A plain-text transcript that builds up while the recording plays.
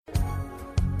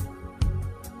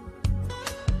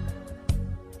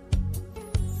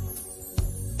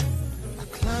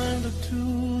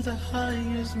the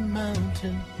highest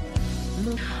mountain.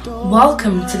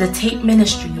 Welcome to the tape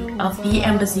ministry of the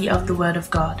Embassy of the Word of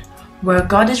God, where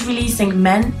God is releasing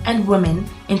men and women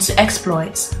into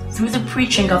exploits through the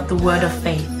preaching of the word of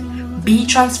faith. Be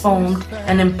transformed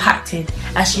and impacted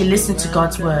as you listen to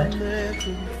God's word.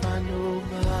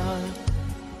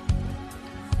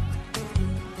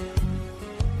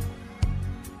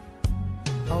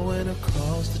 I went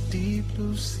across the deep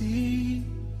blue sea,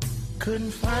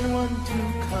 couldn't find one to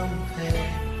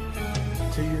compare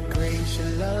to your grace, your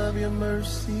love, your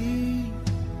mercy.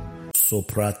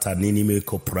 Soprata ninime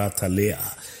koprata lea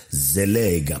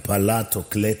zelega palato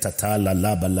kleta tala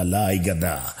laba lala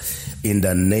igada. In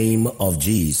the name of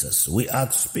Jesus, we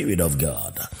ask, Spirit of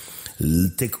God,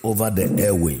 take over the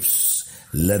airwaves.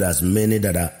 Let as many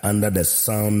that are under the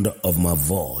sound of my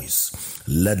voice,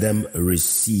 let them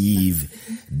receive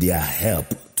their help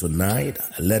tonight.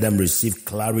 Let them receive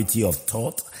clarity of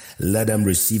thought. Let them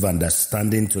receive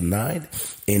understanding tonight.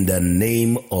 In the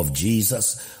name of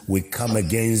Jesus, we come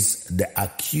against the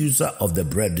accuser of the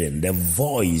brethren, the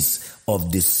voice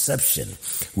of deception.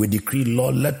 We decree,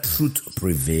 Lord, let truth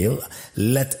prevail.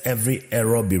 Let every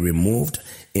error be removed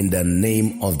in the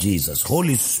name of Jesus.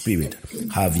 Holy Spirit,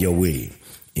 have your way.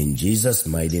 In Jesus'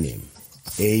 mighty name.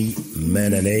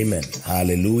 Amen and amen.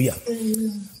 Hallelujah.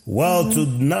 Well,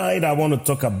 tonight I want to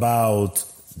talk about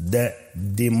the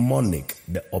demonic,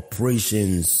 the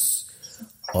operations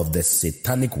of the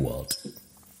satanic world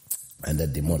and the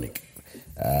demonic.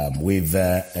 We've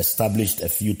established a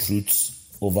few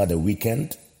truths over the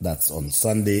weekend. That's on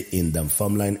Sunday in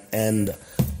Dunfermline and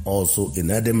also in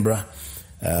Edinburgh.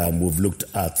 We've looked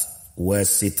at where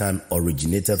Satan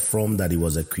originated from, that he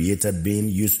was a created being,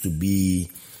 used to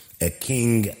be a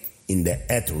king in the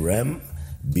earth realm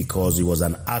because he was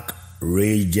an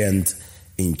arch-regent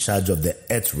in charge of the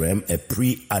earth realm, a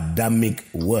pre-Adamic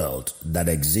world that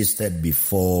existed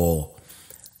before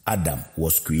Adam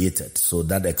was created. So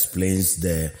that explains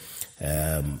the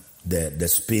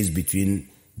space between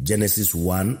Genesis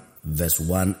 1 verse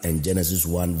 1 and Genesis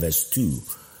 1 verse 2.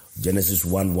 Genesis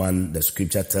 1:1, the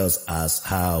scripture tells us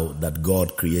how that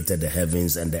God created the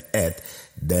heavens and the earth.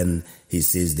 Then he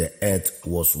says the earth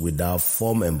was without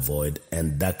form and void,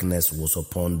 and darkness was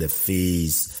upon the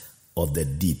face of the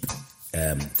deep.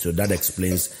 So that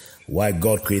explains why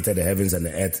God created the heavens and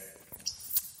the earth,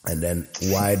 and then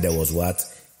why there was what?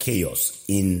 Chaos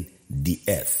in the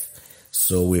earth.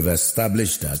 So we've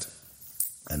established that,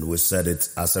 and we said it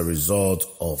as a result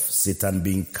of Satan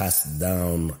being cast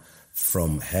down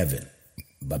from heaven.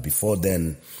 But before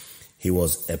then, he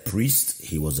was a priest,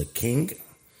 he was a king,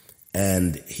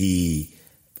 and he,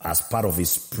 as part of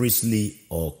his priestly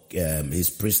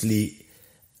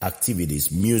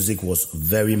activities, music was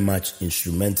very much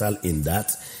instrumental in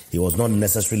that. He was not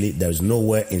necessarily, there is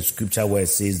nowhere in scripture where it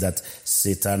says that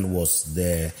Satan was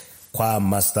the choir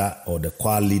master or the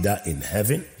choir leader in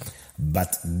heaven,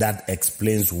 but that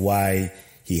explains why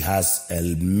he has a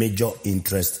major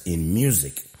interest in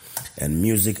music. And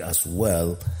music as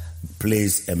well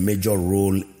plays a major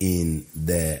role in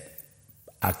the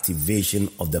activation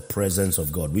of the presence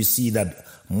of God. We see that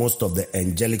most of the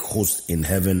angelic hosts in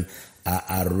heaven are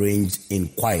arranged in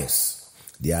choirs.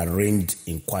 They are arranged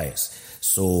in choirs.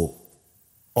 So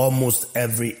almost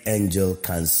every angel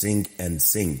can sing and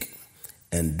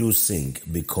do sing,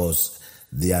 because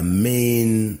their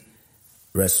main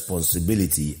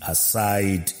responsibility,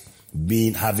 aside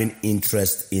having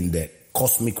interest in the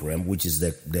cosmic realm, which is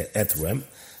the earth realm,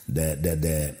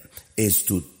 is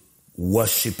to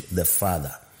worship the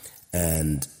Father,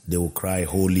 and they will cry,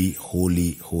 holy,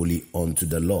 holy, holy unto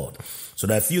the Lord. So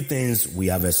there are a few things we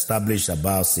have established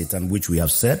about Satan, which we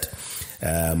have said,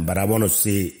 but I want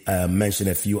to mention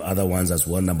a few other ones as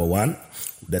well. Number one,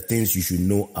 the things you should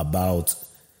know about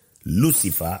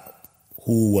Lucifer,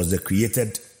 who was the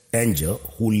created angel,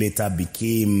 who later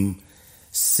became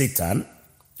Satan,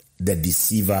 the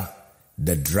deceiver,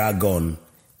 the dragon,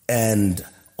 and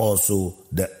also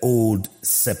the old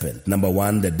serpent. Number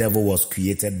one, the devil was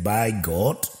created by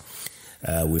God.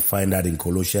 We find that in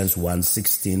Colossians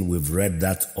 1:16. We've read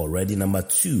that already. Number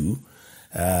two,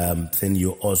 thing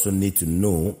you also need to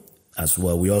know as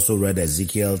well, we also read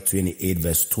Ezekiel 28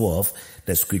 verse 12.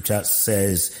 The scripture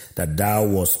says that thou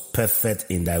was perfect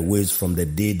in thy ways from the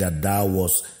day that thou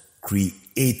was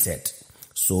created.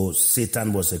 So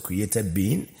Satan was a created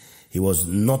being. He was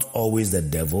not always the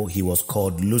devil. He was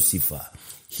called Lucifer.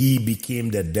 He became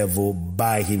the devil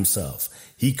by himself.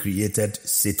 He created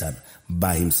Satan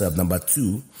by himself. Number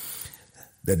two,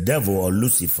 the devil or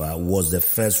Lucifer was the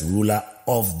first ruler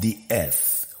of the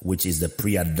earth which is the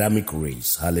pre-Adamic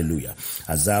race. Hallelujah.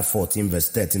 Isaiah 14 verse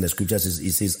 13, the scripture says,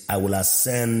 it says, I will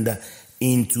ascend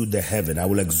into the heaven. I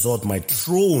will exalt my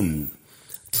throne.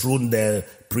 Throne there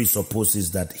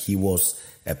presupposes that he was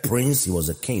a prince, he was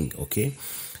a king, okay?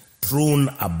 Throne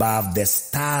above the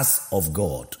stars of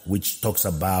God, which talks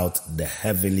about the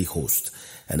heavenly host.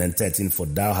 And then 13, for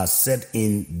thou hast said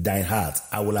in thine heart,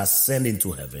 I will ascend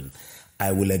into heaven.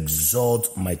 I will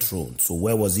exalt my throne. So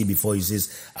where was he before? He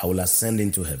says, I will ascend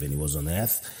into heaven. He was on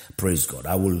earth. Praise God.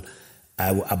 I will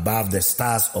above the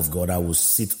stars of God, I will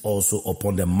sit also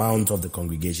upon the mount of the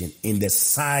congregation in the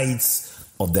sides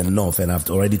of the north. And I've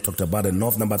already talked about the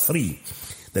north. Number 3,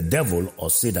 the devil or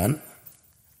Satan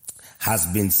has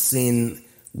been seen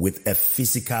with a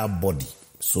physical body.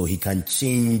 So he can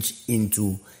change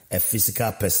into a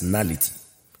physical personality.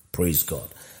 Praise God.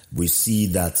 We see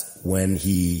that when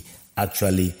he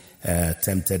actually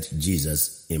tempted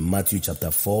Jesus in Matthew chapter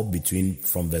 4,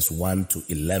 from verse 1 to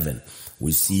 11.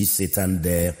 We see Satan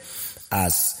there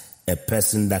as a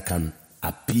person that can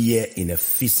appear in a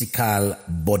physical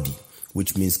body,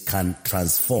 which means can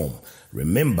transform.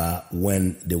 Remember,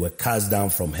 when they were cast down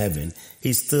from heaven,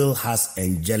 he still has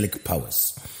angelic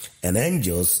powers. And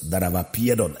angels that have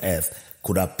appeared on earth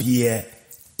could appear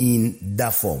in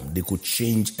that form. They could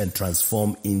change and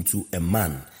transform into a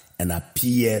man and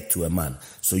appear to a man.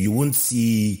 So you won't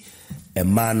see a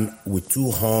man with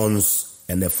 2 horns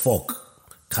and a fork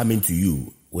coming to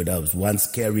you with one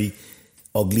scary,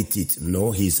 ugly teeth.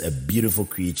 No, he's a beautiful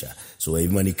creature. So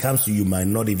when he comes to you, you might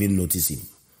not even notice him.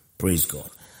 Praise God.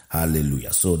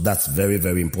 Hallelujah. So that's very,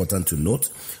 very important to note.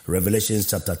 Revelation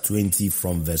chapter 20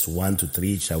 from verse 1 to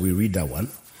 3. Shall we read that one?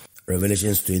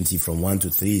 Revelation 20 from 1 to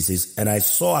 3 says, and I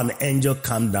saw an angel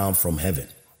come down from heaven,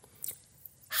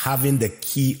 having the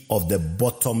key of the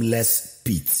bottomless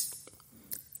pit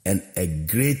and a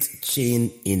great chain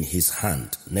in his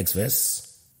hand. Next verse.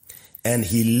 And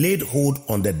he laid hold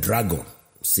on the dragon,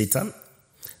 Satan,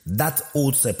 that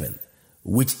old serpent,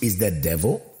 which is the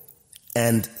devil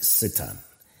and Satan,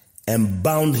 and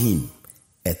bound him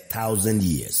 1,000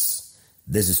 years.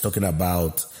 This is talking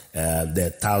about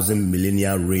the 1,000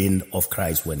 millennial reign of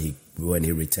Christ when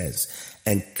he returns,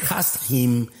 and cast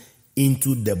him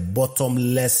into the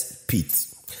bottomless pit.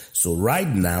 So right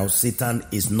now, Satan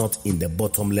is not in the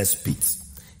bottomless pit.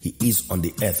 He is on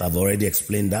the earth. I've already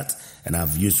explained that, and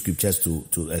I've used scriptures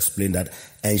to explain that,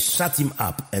 and shut him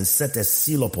up and set a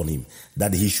seal upon him,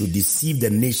 that he should deceive the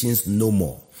nations no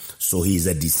more. So he is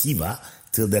a deceiver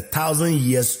till the 1,000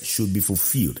 years should be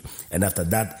fulfilled. And after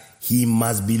that, he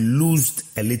must be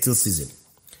loosed a little season.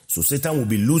 So Satan will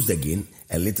be loosed again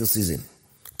a little season.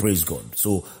 Praise God.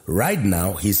 So right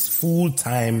now, his full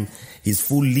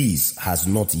lease has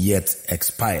not yet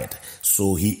expired.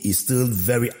 So he is still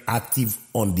very active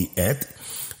on the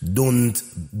earth.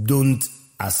 Don't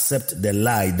accept the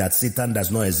lie that Satan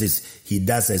does not exist. He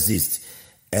does exist.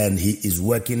 And he is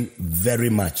working very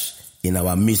much in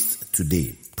our midst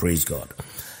today. Praise God.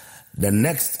 The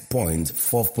next point,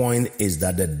 4th point, is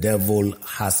that the devil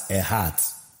has a heart.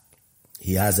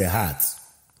 He has a heart.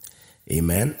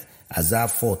 Amen. Isaiah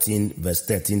 14 verse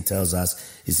 13 tells us,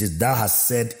 it says, thou hast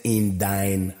said in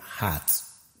thine heart,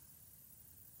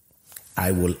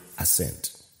 I will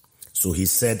ascend. So he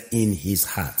said in his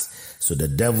heart. So the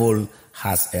devil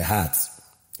has a heart.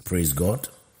 Praise God.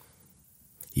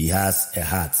 He has a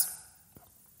heart.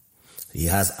 He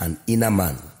has an inner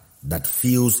man that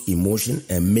feels emotion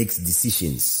and makes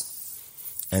decisions.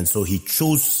 And so he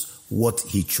chose what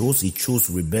he chose. He chose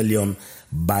rebellion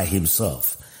by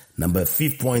himself. Number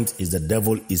 5th point is the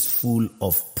devil is full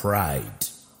of pride.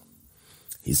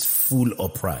 He's full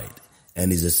of pride.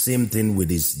 And it's the same thing with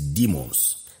his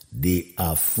demons. They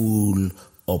are full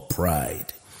of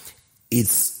pride.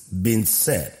 It's been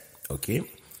said, okay,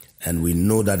 and we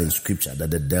know that in scripture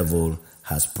that the devil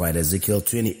has pride. Ezekiel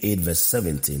 28 verse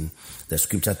 17, the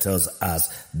scripture tells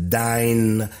us,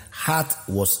 thine heart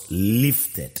was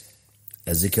lifted.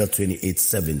 Ezekiel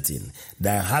 28:17.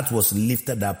 Thy heart was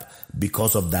lifted up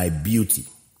because of thy beauty.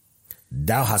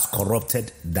 Thou hast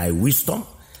corrupted thy wisdom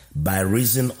by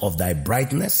reason of thy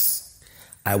brightness.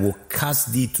 I will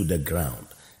cast thee to the ground.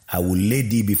 I will lay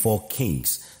thee before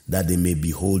kings, that they may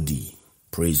behold thee.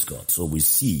 Praise God. So we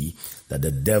see that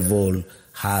the devil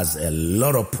has a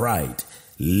lot of pride.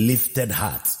 Lifted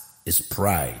heart is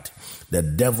pride. The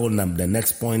devil, the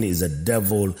next point is the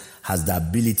devil has the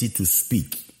ability to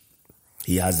speak.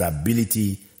 He has the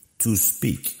ability to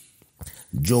speak.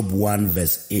 Job 1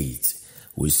 verse 8.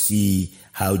 We see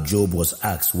how Job was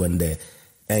asked when the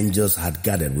angels had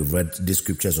gathered. We've read these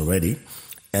scriptures already.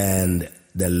 And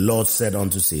the Lord said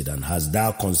unto Satan, hast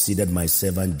thou considered my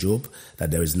servant Job,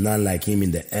 that there is none like him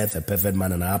in the earth, a perfect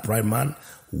man and an upright man,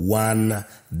 one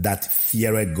that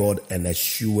feareth God and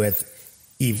escheweth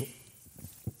evil.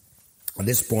 At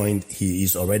this point, he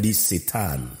is already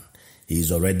Satan. He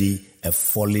is already a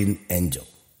fallen angel.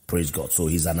 Praise God. So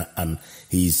he's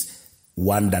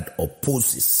one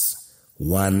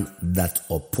that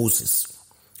opposes.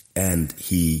 And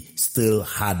he still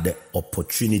had the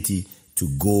opportunity to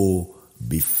go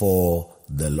before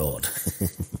the Lord.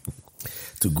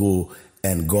 To go,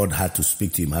 and God had to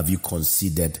speak to him. Have you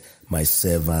considered my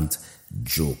servant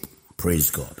Job?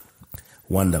 Praise God.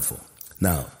 Wonderful.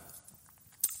 Now,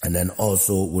 and then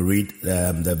also we read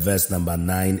the verse number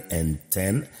 9 and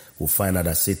 10. We'll find out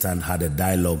that Satan had a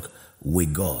dialogue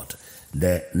with God.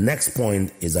 The next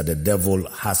point is that the devil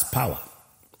has power.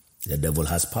 The devil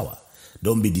has power.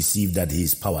 Don't be deceived that he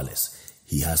is powerless.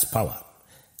 He has power.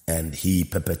 And he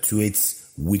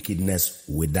perpetuates wickedness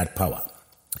with that power.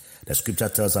 The scripture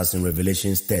tells us in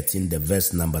Revelation 13, the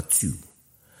verse number 2.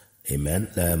 Amen.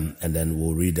 And then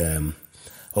we'll read,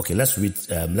 let's read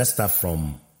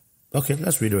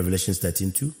Revelation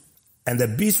 13, 2. And the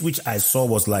beast which I saw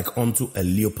was like unto a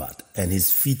leopard, and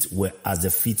his feet were as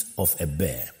the feet of a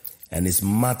bear, and his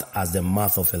mouth as the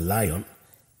mouth of a lion.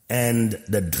 And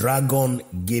the dragon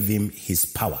gave him his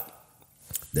power.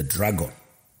 The dragon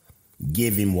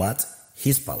gave him what?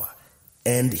 His power.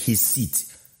 And his seat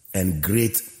and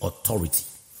great authority.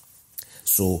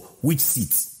 So which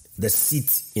seat? The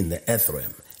seat in the earth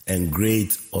realm and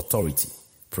great authority.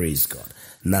 Praise God.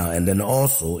 Now, and then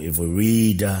also, if we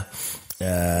read 2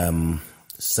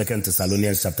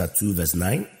 Thessalonians chapter 2 verse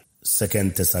 9, 2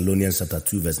 Thessalonians chapter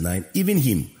 2 verse 9, even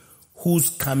him whose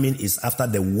coming is after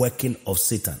the working of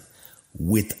Satan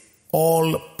with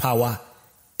all power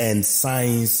and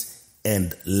signs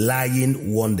and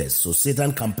lying wonders. So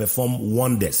Satan can perform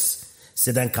wonders.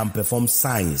 Satan can perform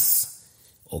signs.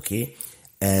 Okay?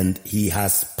 And he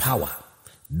has power.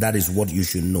 That is what you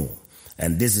should know.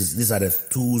 And these are the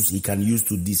tools he can use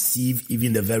to deceive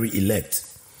even the very elect.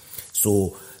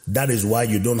 So that is why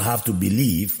you don't have to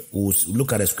believe. We'll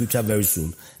look at the scripture very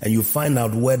soon, and you find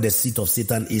out where the seat of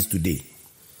Satan is today.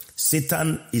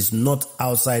 Satan is not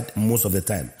outside most of the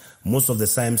time. Most of the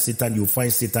time, you'll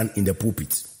find Satan in the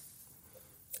pulpit.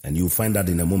 And you'll find that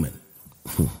in a moment.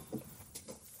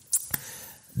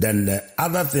 Then the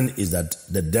other thing is that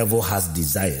the devil has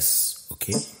desires.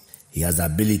 Okay? He has the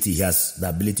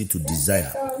ability to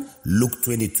desire. Luke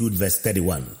 22 verse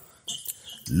 31.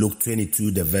 Luke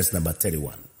 22 the verse number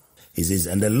 31. He says,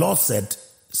 and the Lord said,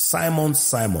 Simon,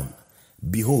 Simon,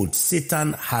 behold,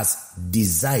 Satan has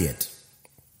desired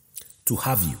to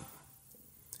have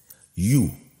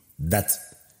you, that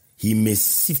he may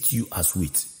sift you as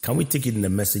wheat. Can we take it in the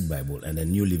Message Bible and the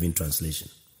New Living Translation?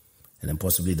 And then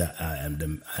possibly that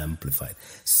Amplified.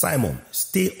 Simon,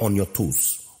 stay on your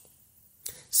toes.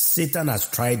 Satan has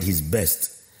tried his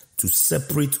best to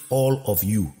separate all of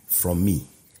you from me,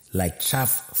 like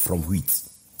chaff from wheat.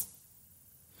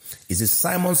 It says,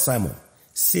 Simon, Simon,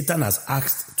 Satan has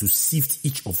asked to sift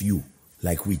each of you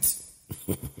like wheat.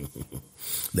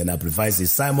 Then Amplified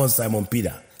says, Simon, Simon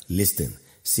Peter, listen.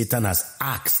 Satan has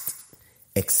asked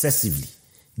excessively,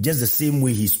 just the same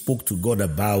way he spoke to God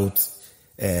about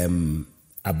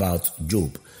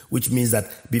Job, which means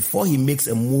that before he makes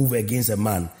a move against a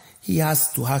man, he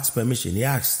has to ask permission. He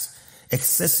asked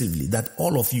excessively that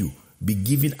all of you be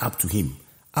given up to him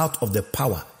out of the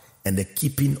power and the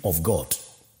keeping of God.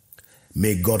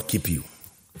 May God keep you.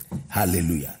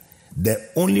 Hallelujah. The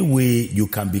only way you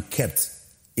can be kept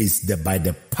is by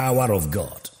the power of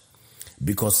God.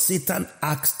 Because Satan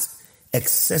asked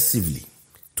excessively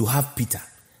to have Peter,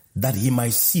 that he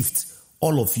might sift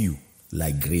all of you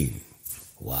like grain.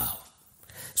 Wow.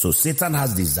 So Satan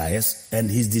has desires, and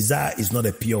his desire is not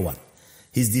a pure one.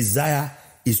 His desire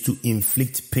is to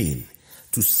inflict pain,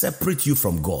 to separate you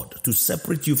from God, to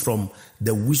separate you from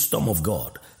the wisdom of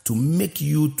God, to make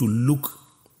you to look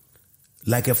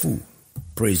like a fool.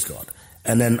 Praise God.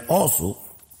 And then also,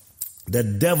 the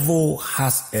devil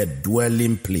has a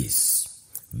dwelling place.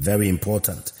 Very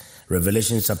important.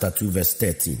 Revelation chapter 2 verse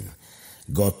 13.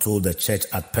 God told the church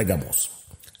at Pergamos,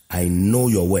 I know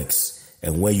your works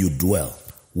and where you dwell,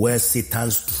 where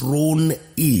Satan's throne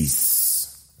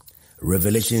is.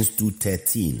 Revelations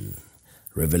 2:13.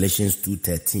 Revelations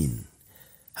 2:13.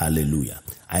 Hallelujah.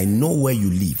 I know where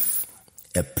you live,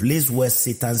 a place where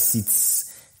Satan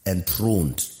sits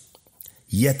enthroned.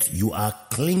 Yet you are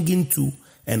clinging to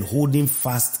and holding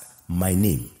fast my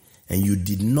name, and you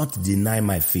did not deny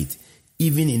my faith,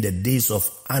 even in the days of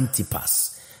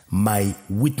Antipas, my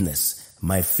witness,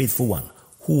 my faithful one,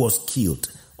 who was killed,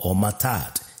 or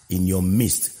matad, in your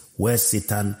midst, where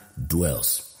Satan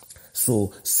dwells.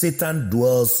 So Satan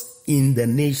dwells in the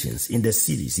nations, in the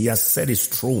cities. He has set his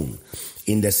throne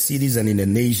in the cities and in the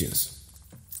nations.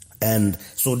 And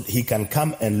so he can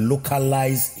come and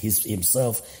localize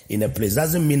himself in a place.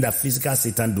 Doesn't mean that physical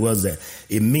Satan dwells there.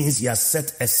 It means he has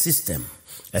set a system,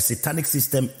 a satanic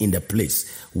system in the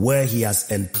place where he has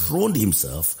enthroned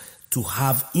himself to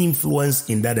have influence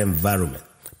in that environment.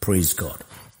 Praise God.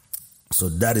 So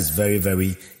that is very,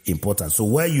 very important. So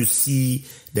where you see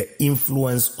the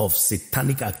influence of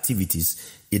satanic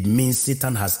activities, it means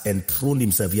Satan has enthroned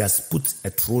himself. He has put a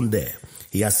throne there.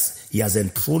 He has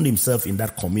enthroned himself in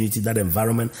that community, that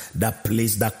environment, that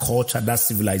place, that culture, that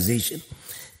civilization.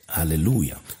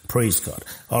 Hallelujah. Praise God.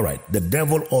 All right. The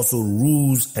devil also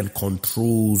rules and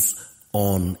controls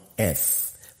on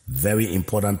earth. Very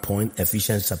important point.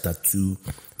 Ephesians chapter 2,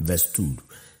 verse 2.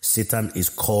 Satan is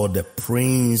called the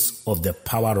prince of the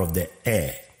power of the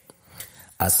air.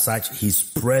 As such, he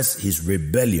spreads his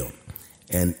rebellion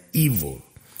and evil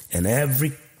in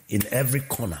every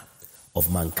corner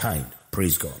of mankind.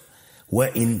 Praise God. Where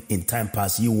in time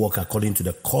past you walk according to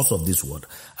the course of this world,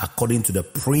 according to the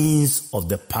prince of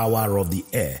the power of the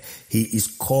air. He is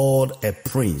called a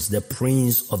prince, the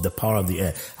prince of the power of the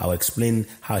air. I'll explain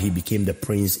how he became the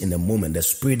prince in a moment. The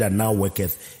spirit that now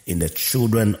worketh in the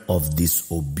children of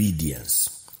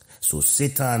disobedience. So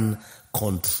Satan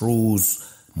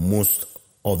controls most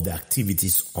of the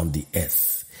activities on the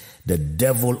earth. The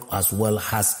devil as well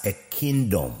has a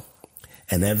kingdom,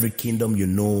 and every kingdom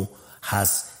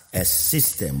has a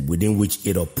system within which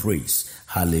it operates.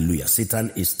 Hallelujah.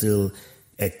 Satan is still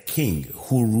a king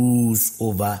who rules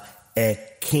over a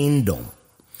kingdom.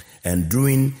 And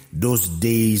during those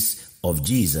days of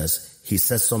Jesus, he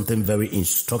said something very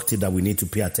instructive that we need to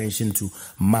pay attention to.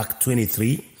 Mark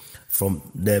 23, from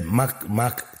the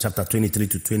Mark chapter 23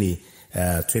 to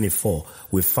 24,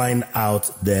 we find out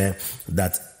there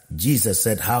that Jesus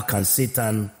said, how can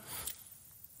Satan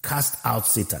cast out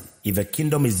Satan? If a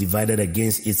kingdom is divided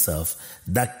against itself,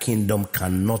 that kingdom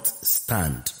cannot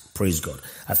stand. Praise God.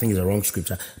 I think it's a wrong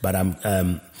scripture, but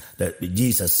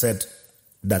Jesus said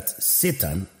that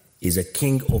Satan is a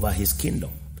king over his kingdom,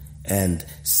 and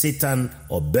Satan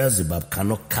or Beelzebub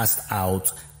cannot cast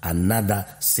out another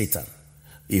Satan.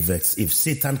 If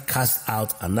Satan casts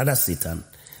out another Satan,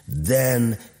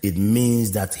 then it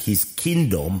means that his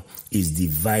kingdom is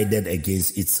divided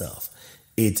against itself.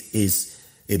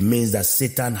 It means that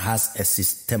Satan has a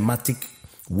systematic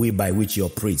way by which he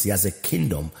operates. He has a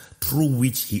kingdom through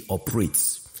which he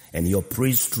operates. And he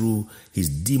operates through his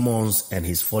demons and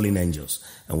his fallen angels.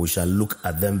 And we shall look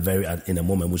at them in a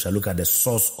moment. We shall look at the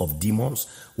source of demons,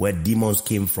 where demons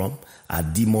came from, are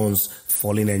demons,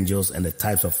 fallen angels, and the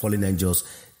types of fallen angels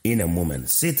in a moment.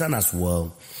 Satan as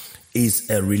well is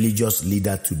a religious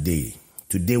leader today.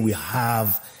 Today we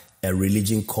have a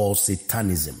religion called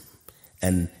Satanism.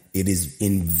 And it is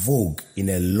in vogue in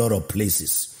a lot of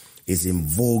places. It's in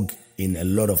vogue in a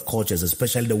lot of cultures,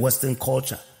 especially the Western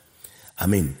culture. I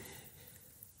mean,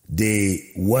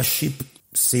 they worship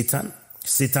Satan.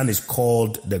 Satan is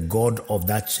called the god of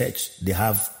that church. They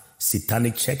have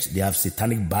satanic church. They have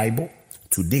satanic Bible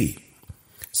today.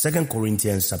 2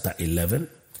 Corinthians chapter 11,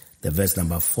 the verse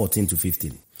number 14 to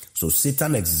 15. So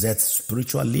Satan exerts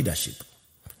spiritual leadership.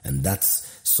 And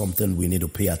that's something we need to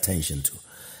pay attention to.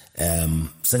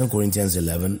 2 Corinthians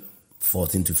 11,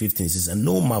 14 to 15 says, and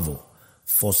no marvel,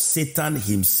 for Satan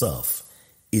himself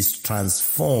is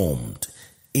transformed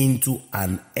into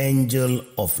an angel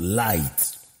of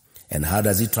light. And how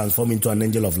does he transform into an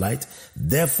angel of light?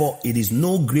 Therefore, it is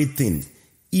no great thing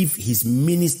if his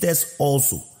ministers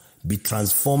also be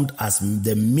transformed as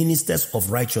the ministers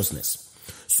of righteousness.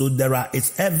 So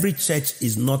every church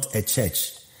is not a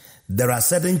church. There are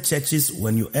certain churches,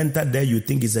 when you enter there, you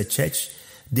think it's a church.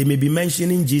 They may be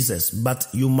mentioning Jesus, but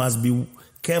you must be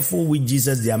careful with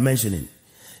Jesus they are mentioning.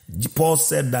 Paul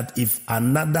said that if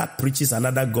another preaches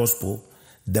another gospel,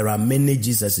 there are many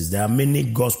Jesuses, there are many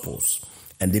gospels,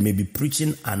 and they may be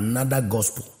preaching another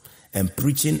gospel and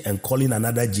preaching and calling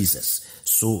another Jesus.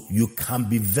 So you can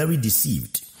be very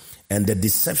deceived. And the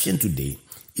deception today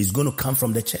is going to come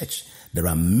from the church. There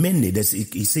are many.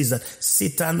 He says that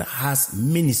Satan has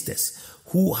ministers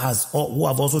who have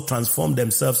also transformed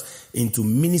themselves into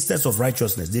ministers of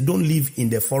righteousness. They don't live in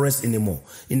the forest anymore.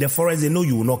 In the forest, they know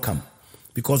you will not come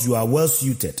because you are well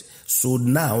suited. So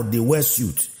now they wear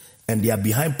suit and they are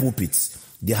behind pulpits.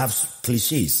 They have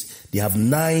cliches. They have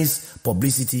nice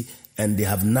publicity and they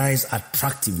have nice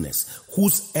attractiveness,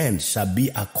 whose end shall be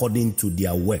according to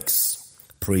their works.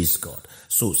 Praise God.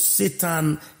 So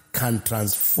Satan can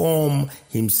transform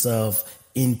himself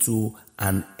into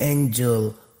an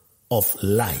angel of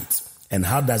light. And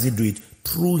how does he do it?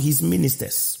 Through his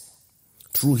ministers.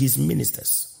 Through his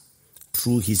ministers.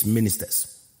 Through his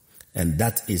ministers. And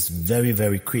that is very,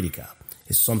 very critical.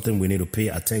 It's something we need to pay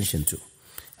attention to.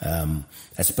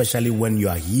 Especially when you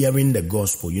are hearing the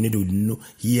gospel, you need to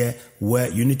hear where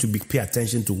you need to pay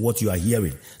attention to what you are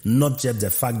hearing, not just the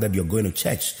fact that you're going to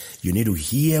church. You need to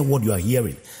hear what you are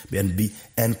hearing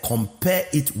and compare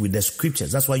it with the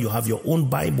scriptures. That's why you have your own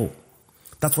Bible.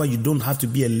 That's why you don't have to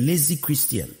be a lazy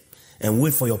Christian and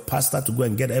wait for your pastor to go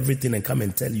and get everything and come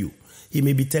and tell you. He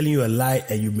may be telling you a lie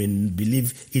and you may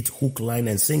believe it hook, line,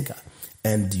 and sinker.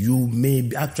 And you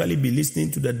may actually be listening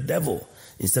to the devil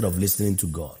instead of listening to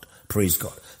God. Praise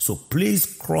God. So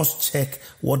please cross-check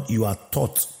what you are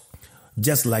taught,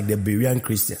 just like the Berean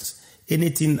Christians.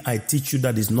 Anything I teach you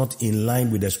that is not in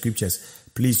line with the scriptures,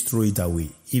 please throw it away,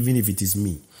 even if it is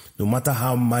me. No matter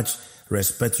how much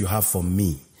respect you have for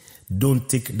me, don't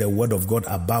take the word of God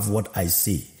above what I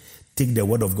say. Take the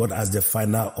word of God as the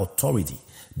final authority,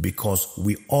 because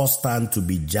we all stand to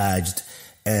be judged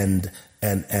and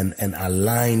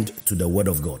aligned to the word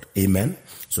of God. Amen.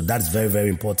 So that's very, very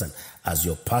important. As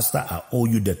your pastor, I owe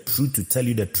you the truth to tell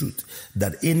you the truth,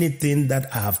 that anything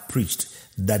that I have preached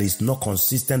that is not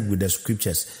consistent with the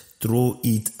scriptures, throw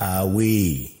it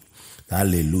away.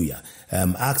 Hallelujah.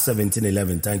 Acts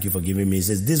 17:11, thank you for giving me. It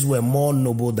says, these were more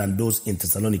noble than those in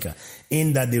Thessalonica,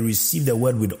 in that they received the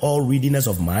word with all readiness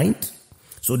of mind.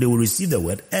 So they will receive the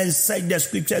word and search the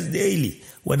scriptures daily,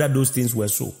 whether those things were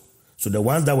so. So the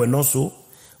ones that were not so,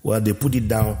 well, they put it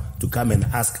down to come and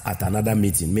ask at another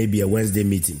meeting, maybe a Wednesday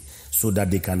meeting, so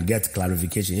that they can get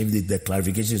clarification. If the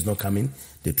clarification is not coming,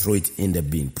 they throw it in the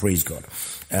bin. Praise God.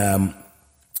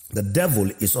 The devil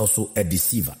is also a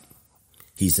deceiver.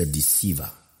 He's a deceiver.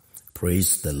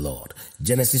 Praise the Lord.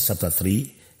 Genesis chapter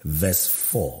 3, verse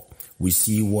 4. We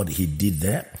see what he did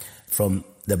there. From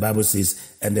the Bible says,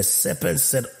 and the serpent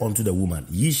said unto the woman,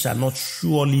 ye shall not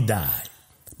surely die.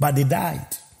 But they died.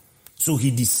 So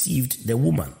he deceived the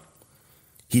woman.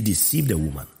 He deceived the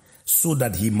woman so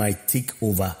that he might take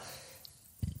over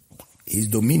his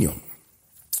dominion,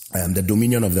 the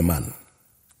dominion of the man.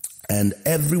 And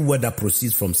every word that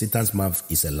proceeds from Satan's mouth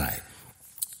is a lie.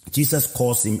 Jesus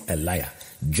calls him a liar.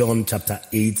 John chapter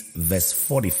 8, verse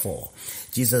 44.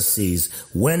 Jesus says,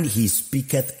 when he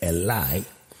speaketh a lie,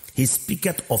 he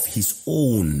speaketh of his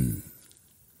own.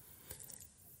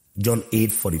 John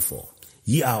 8, 44.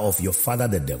 Ye are of your father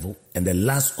the devil, and the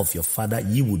lust of your father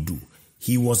ye will do.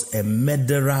 He was a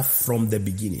murderer from the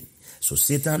beginning. So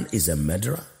Satan is a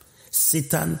murderer.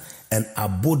 Satan and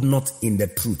abode not in the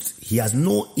truth. He has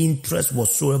no interest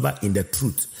whatsoever in the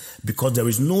truth, because there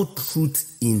is no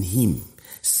truth in him.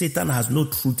 Satan has no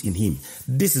truth in him.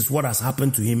 This is what has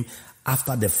happened to him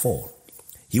after the fall.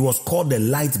 He was called the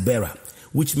light bearer,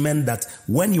 which meant that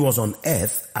when he was on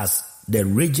earth as the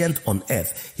regent on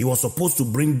earth, he was supposed to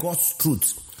bring God's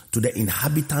truth to the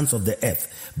inhabitants of the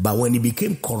earth. But when he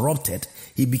became corrupted,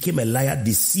 he became a liar,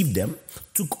 deceived them,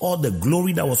 took all the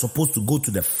glory that was supposed to go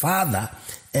to the Father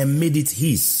and made it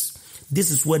his.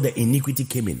 This is where the iniquity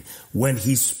came in. When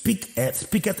he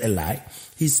speaketh a lie,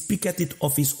 he speaketh it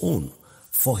of his own.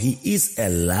 For he is a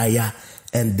liar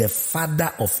and the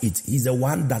father of it. He's the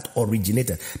one that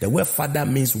originated. The word father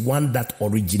means one that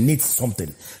originates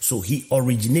something. So he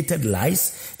originated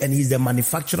lies and he's the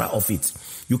manufacturer of it.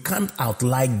 You can't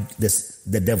outlie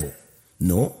the devil.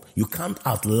 No, you can't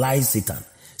outlie Satan.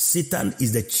 Satan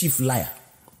is the chief liar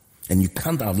and you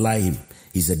can't outlie him.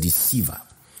 He's a deceiver.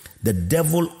 The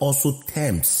devil also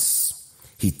tempts.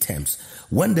 He tempts.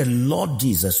 When the Lord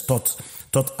Jesus taught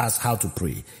us how to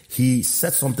pray, he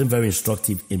said something very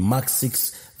instructive in Mark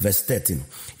 6 verse 13.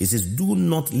 He says, do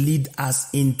not lead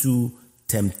us into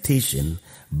temptation,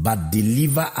 but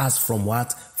deliver us from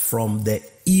what? From the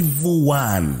evil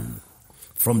one.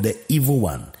 From the evil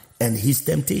one and his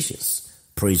temptations.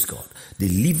 Praise God.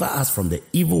 Deliver us from the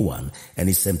evil one and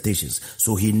his temptations.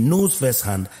 So he knows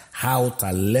firsthand how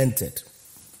talented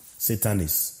Satan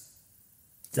is.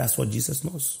 That's what Jesus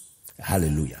knows.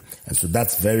 Hallelujah. And so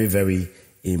that's very, very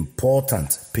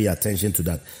important. Pay attention to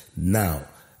that. Now,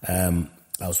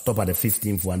 I'll stop at the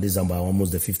 15th one. This is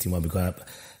almost the 15th one because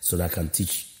so that I can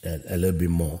teach a little bit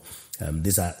more.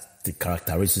 These are the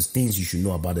characteristics, things you should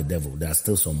know about the devil. There are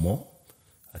still some more.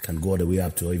 I can go all the way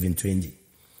up to even 20.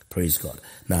 Praise God.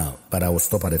 Now, but I will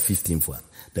stop at the 15th one.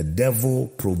 The devil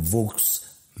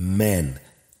provokes men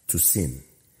to sin.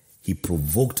 He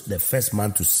provoked the first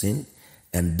man to sin,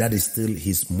 and that is still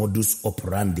his modus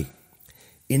operandi.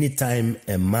 Anytime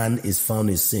a man is found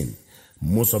in sin,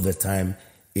 most of the time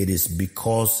it is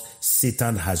because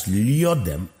Satan has lured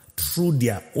them through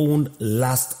their own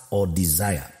lust or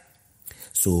desire.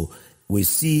 So we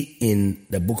see in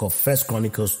the book of 1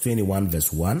 Chronicles 21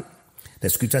 verse 1, the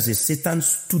scripture says, Satan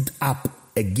stood up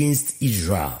against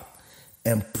Israel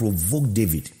and provoked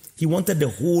David. He wanted the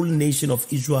whole nation of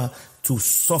Israel to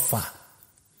suffer.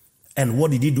 And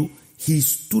what did he do? He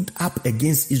stood up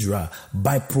against Israel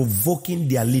by provoking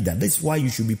their leader. That's why you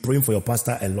should be praying for your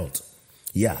pastor a lot.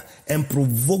 Yeah. And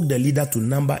provoke the leader to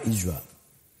number Israel.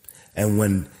 And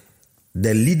when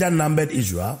the leader numbered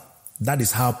Israel, that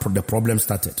is how the problem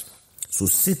started. So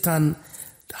Satan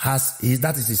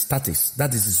that is his tactics.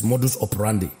 That is his modus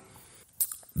operandi.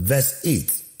 Verse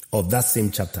 8 of that same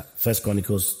chapter, 1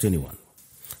 Chronicles 21.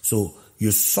 So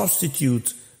you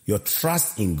substitute your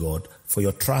trust in God for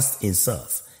your trust in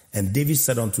self. And David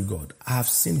said unto God, I have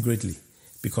sinned greatly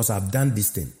because I have done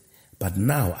this thing. But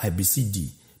now I beseech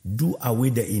thee, do away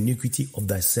the iniquity of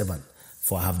thy servant,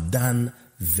 for I have done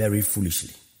very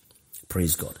foolishly.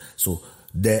 Praise God. So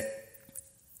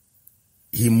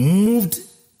he moved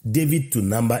David to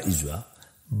number Israel,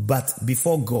 but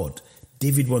before God,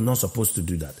 David was not supposed to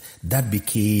do that. That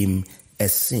became a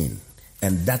sin,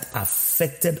 and that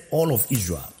affected all of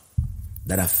Israel.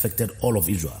 That affected all of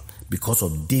Israel because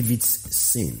of David's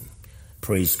sin.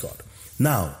 Praise God.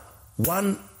 Now,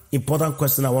 one important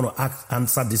question I want to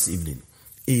answer this evening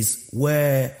is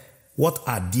what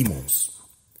are demons?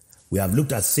 We have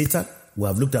looked at Satan. We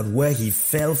have looked at where he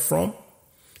fell from.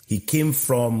 He came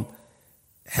from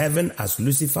heaven as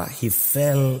Lucifer. He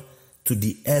fell to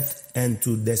the earth and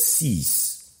to the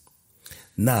seas.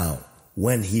 Now,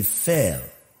 when he fell,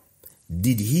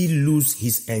 did he lose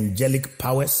his angelic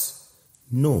powers?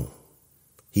 No.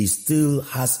 He still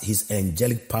has his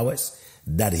angelic powers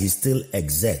that he still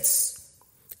exerts,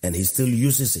 and he still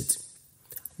uses it.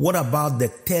 What about the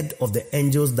third of the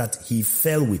angels that he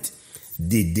fell with?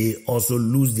 Did they also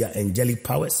lose their angelic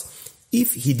powers?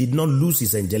 If he did not lose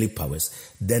his angelic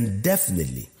powers, then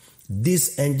definitely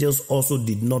these angels also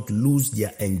did not lose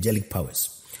their angelic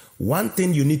powers. One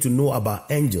thing you need to know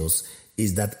about angels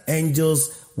is that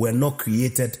angels were not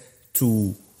created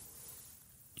to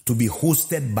be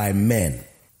hosted by men.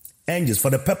 Angels, for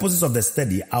the purposes of the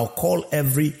study, I'll call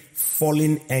every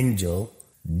fallen angel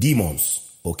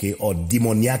demons, okay, or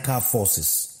demoniacal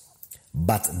forces.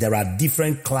 But there are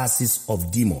different classes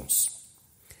of demons.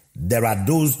 There are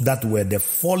those that were the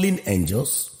fallen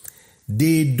angels.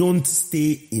 They don't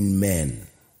stay in men.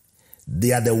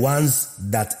 They are the ones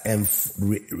that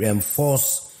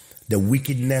enforce the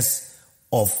wickedness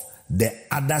of the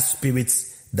other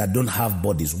spirits that don't have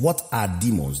bodies. What are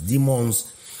demons?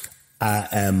 Demons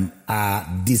are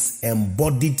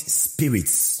disembodied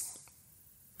spirits.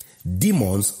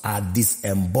 Demons are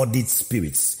disembodied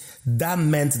spirits. That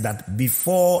meant that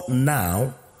before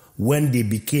now, when they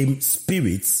became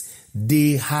spirits,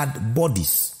 they had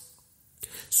bodies.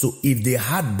 So if they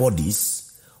had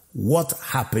bodies, what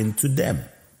happened to them?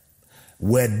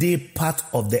 Were they part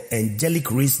of the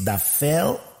angelic race that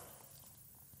fell?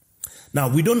 Now,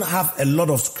 we don't have a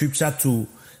lot of scripture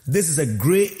this is a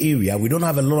gray area. We don't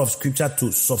have a lot of scripture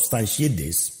to substantiate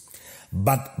this.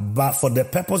 But for the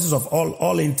purposes of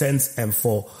all intents and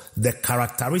for the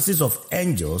characteristics of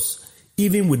angels,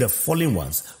 even with the fallen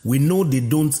ones, we know they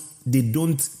don't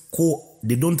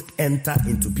enter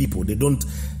into people. They don't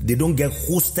get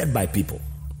hosted by people.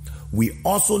 We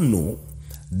also know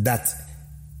that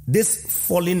these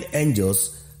fallen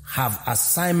angels have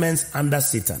assignments under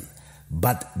Satan,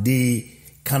 but they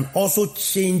can also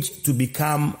change to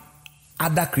become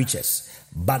other creatures,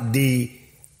 but they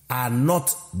are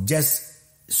not just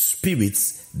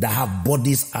spirits that have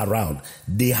bodies around.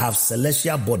 They have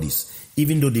celestial bodies,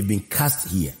 even though they've been cast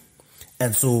here.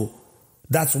 And so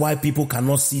that's why people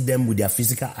cannot see them with their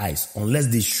physical eyes unless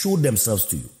they show themselves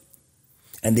to you.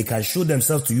 And they can show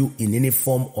themselves to you in any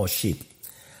form or shape.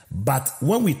 But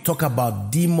when we talk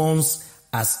about demons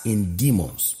as in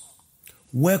demons,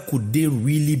 where could they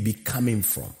really be coming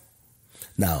from?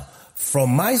 Now,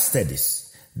 from my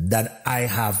studies that I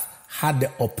have had the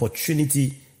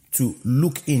opportunity to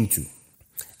look into,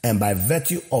 and by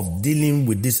virtue of dealing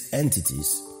with these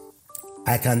entities,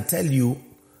 I can tell you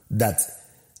that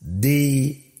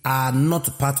they are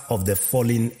not part of the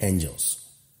fallen angels.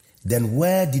 Then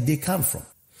where did they come from?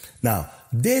 Now,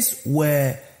 these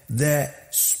were the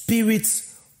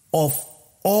spirits of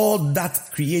all that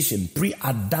creation,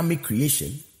 pre-Adamic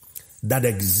creation, that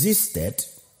existed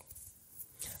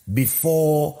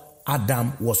before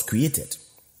Adam was created.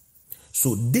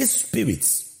 So these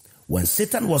spirits, when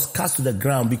Satan was cast to the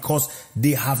ground, because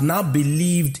they have now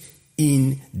believed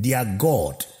in their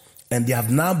God, and they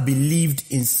have now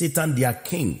believed in Satan, their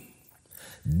king,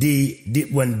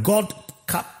 when God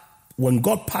when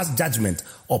God passed judgment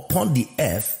upon the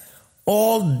earth,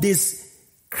 all these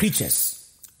creatures,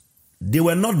 they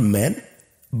were not men,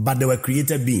 but they were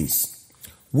created beings.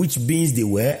 Which beings they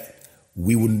were,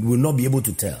 we will not be able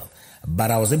to tell.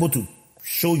 But I was able to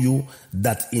show you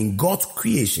that in God's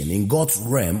creation, in God's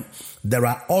realm, there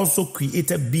are also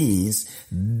created beings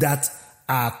that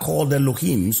are called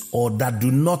Elohims, or that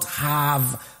do not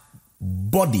have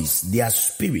bodies. They are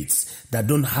spirits that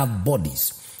don't have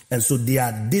bodies. And so they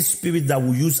are these spirits that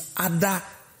will use other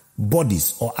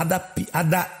bodies or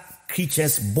other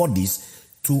creatures' bodies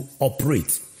to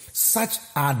operate. Such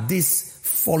are these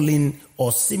fallen,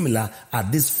 or similar are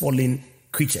these fallen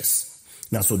creatures.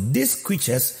 Now, so these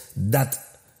creatures that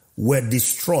were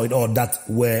destroyed, or that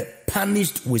were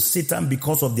punished with Satan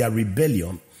because of their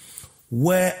rebellion,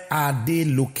 where are they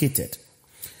located?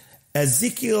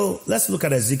 Ezekiel, let's look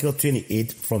at Ezekiel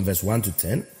 28 from verse 1 to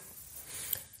 10.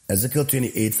 Ezekiel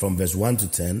 28 from verse 1 to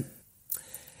 10.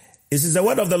 It says, the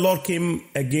word of the Lord came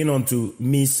again unto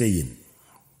me, saying,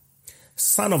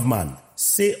 Son of man,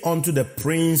 say unto the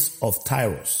prince of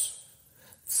Tyros,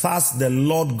 thus the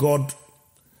Lord God,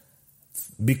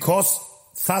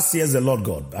 thus says the Lord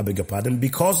God, I beg your pardon,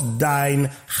 because thine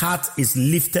heart is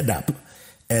lifted up,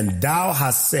 and thou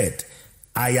hast said,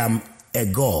 I am a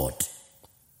God.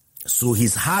 So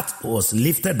his heart was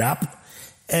lifted up,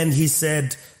 and he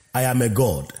said, I am a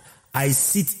God. I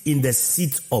sit in the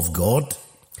seat of God,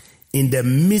 in the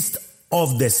midst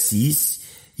of the seas,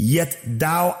 yet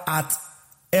thou art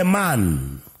a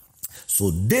man.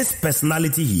 So this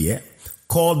personality here,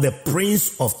 called the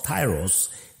Prince of Tyros,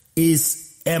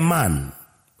 is a man.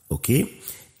 Okay?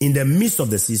 In the midst of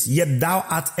the seas, yet thou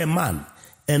art a man,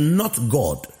 and not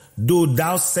God, though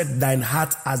thou set thine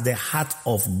heart as the heart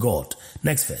of God.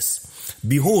 Next verse.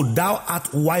 Behold, thou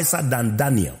art wiser than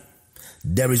Daniel.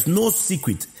 There is no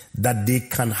secret that they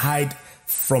can hide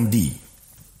from thee.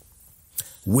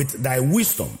 With thy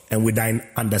wisdom and with thine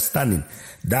understanding,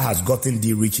 thou hast gotten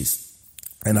thee riches,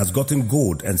 and hast gotten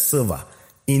gold and silver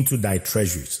into thy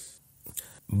treasuries.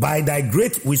 By thy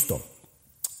great wisdom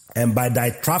and by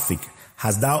thy traffic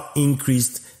hast thou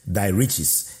increased thy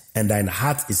riches, and thine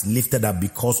heart is lifted up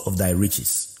because of thy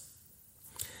riches.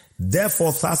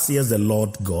 Therefore, thus says the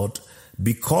Lord God,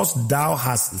 because thou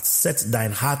hast set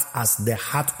thine heart as the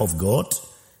heart of God,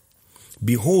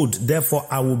 behold, therefore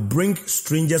I will bring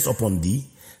strangers upon thee,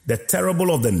 the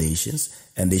terrible of the nations,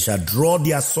 and they shall draw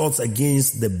their swords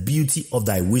against the beauty of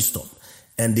thy wisdom,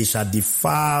 and they shall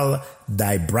defile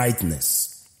thy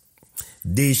brightness.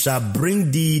 They shall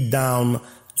bring thee down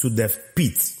to the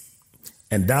pit,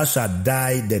 and thou shalt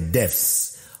die the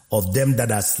deaths of them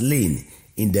that are slain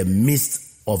in the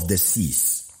midst of the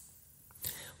seas.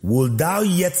 Wilt thou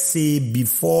yet say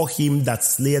before him that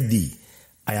slayeth thee,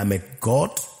 I am a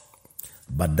God?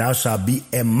 But thou shalt be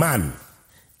a man,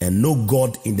 and no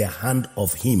God in the hand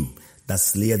of him that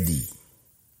slayeth thee.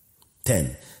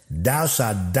 10. Thou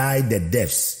shalt die the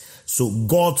deaths. So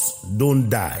gods don't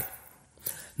die.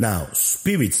 Now,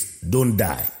 spirits don't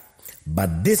die.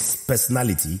 But this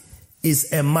personality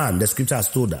is a man, the scripture has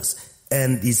told us.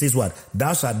 And he says what?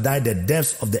 Thou shalt die the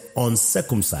deaths of the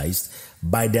uncircumcised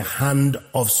by the hand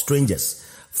of strangers.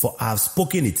 For I have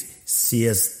spoken it,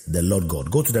 says the Lord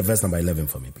God. Go to the verse number 11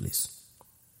 for me, please.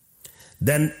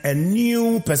 Then a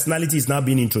new personality is now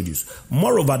being introduced.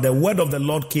 Moreover, the word of the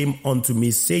Lord came unto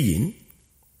me, saying,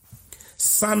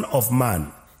 Son of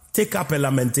man, take up a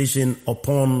lamentation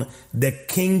upon the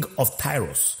king of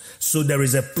Tyros. So there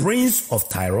is a prince of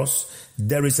Tyros,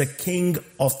 there is a king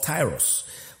of Tyros.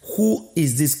 Who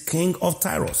is this king of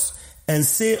Tyros? And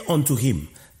say unto him,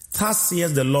 Thus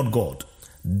saith the Lord God,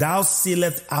 thou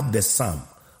sealest up the psalm,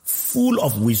 full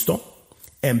of wisdom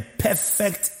and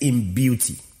perfect in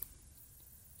beauty.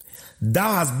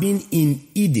 Thou hast been in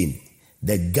Eden,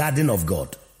 the garden of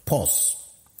God. Pause.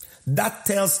 That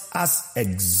tells us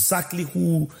exactly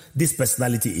who this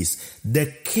personality is. The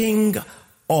king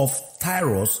of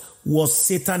Tyros was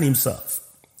Satan himself.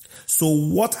 So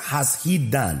what has he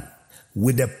done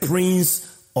with the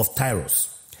prince of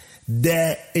Tyros?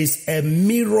 There is a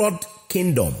mirrored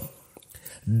kingdom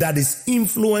that is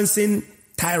influencing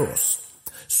Tyros.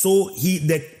 So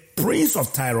the prince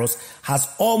of Tyros has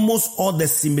almost all the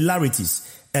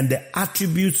similarities and the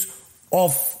attributes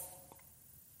of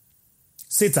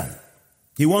Satan.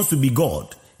 He wants to be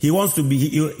God. He was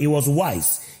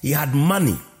wise. He had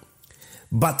money.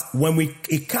 But when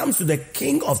it comes to the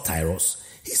king of Tyros,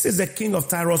 he says the king of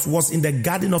Tyros was in the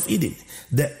Garden of Eden.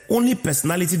 The only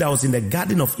personality that was in the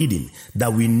Garden of Eden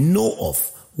that we know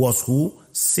of was who?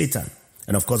 Satan.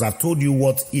 And of course, I've told you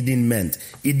what Eden meant.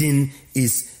 Eden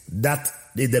is that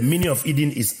the meaning of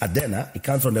Eden is Adena. It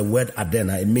comes from the word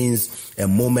Adena. It means a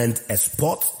moment, a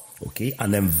spot, okay,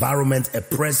 an environment, a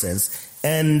presence,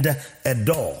 and a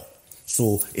door.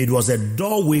 So it was a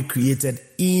doorway created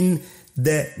in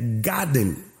the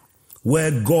garden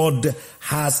where God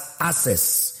has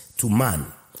access to man.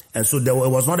 And so there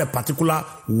was not a particular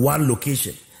one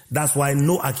location. That's why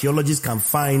no archaeologist can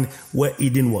find where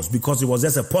Eden was, because it was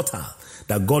just a portal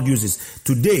that God uses.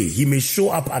 Today, he may show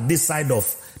up at this side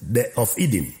of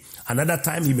Eden. Another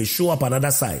time, he may show up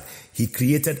another side. He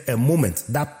created a moment,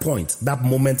 that point, that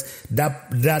moment,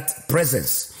 that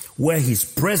presence, where his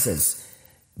presence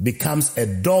becomes a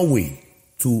doorway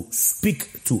to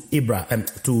speak to Abraham,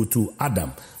 to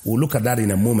Adam. We'll look at that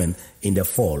in a moment in the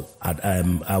fall.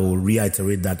 I will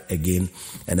reiterate that again,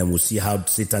 and then we'll see how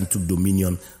Satan took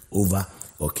dominion over.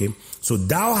 Okay, so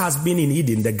thou hast been in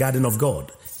Eden, the garden of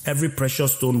God. Every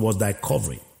precious stone was thy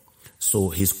covering. So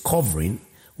his covering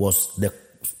was the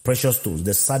precious stones,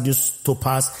 the sardius,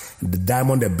 topaz, the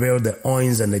diamond, the beryl, the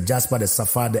onyx, and the jasper, the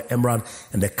sapphire, the emerald,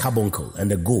 and the carbuncle,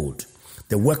 and the gold.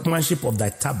 The workmanship of thy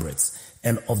tabrets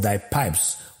and of thy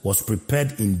pipes was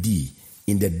prepared in thee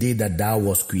in the day that thou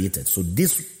was created. So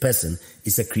this person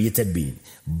is a created being.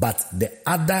 But the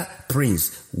other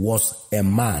prince was a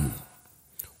man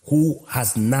who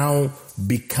has now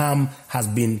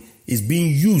is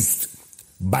being used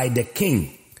by the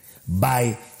king,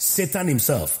 by Satan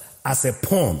himself, as a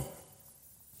pawn.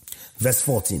 Verse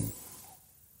 14.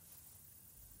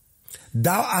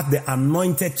 Thou art the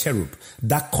anointed cherub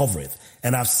that covereth,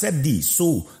 and I've said thee,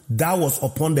 so thou wast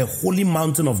upon the holy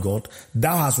mountain of God.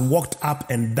 Thou hast walked up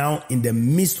and down in the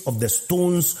midst of the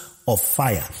stones of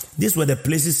fire. These were the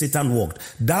places Satan walked.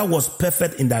 Thou wast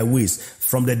perfect in thy ways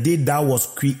from the day thou was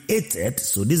created.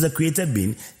 So this is a created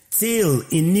being. Till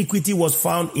iniquity was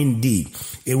found in thee.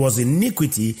 It was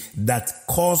iniquity that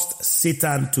caused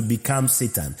Satan to become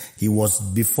Satan. He was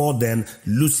before then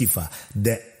Lucifer,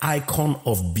 the icon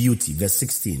of beauty. Verse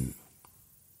 16.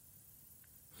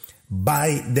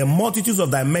 By the multitudes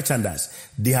of thy merchandise,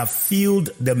 they have filled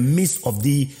the midst of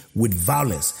thee with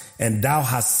violence, and thou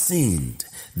hast sinned.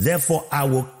 Therefore I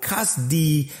will cast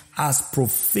thee as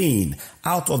profane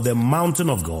out of the mountain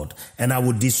of God, and I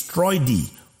will destroy thee,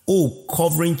 O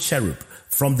covering cherub,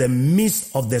 from the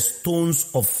midst of the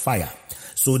stones of fire.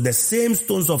 So the same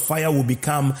stones of fire will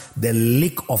become the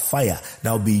lake of fire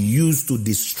that will be used to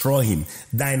destroy him.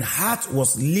 Thine heart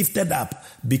was lifted up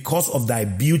because of thy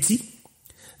beauty.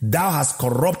 Thou hast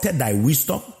corrupted thy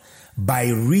wisdom. By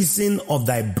reason of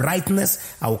thy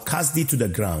brightness, I will cast thee to the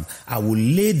ground. I will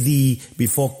lay thee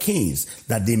before kings,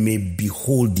 that they may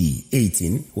behold thee.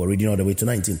 18, we're reading all the way to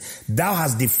 19. Thou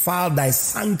hast defiled thy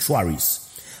sanctuaries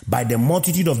by the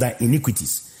multitude of thy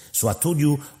iniquities. So I told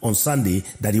you on Sunday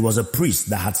that he was a priest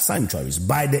that had sanctuaries.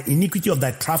 By the iniquity of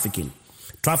thy traffic,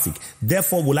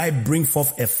 therefore will I bring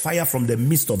forth a fire from the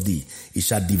midst of thee. It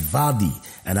shall devour thee,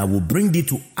 and I will bring thee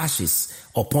to ashes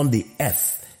upon the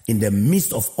earth, in the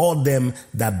midst of all them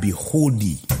that behold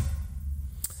thee.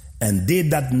 And they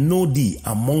that know thee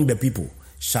among the people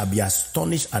shall be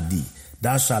astonished at thee.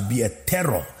 Thou shalt be a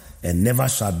terror, and never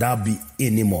shalt thou be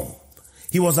any more.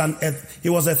 He was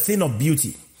a thing of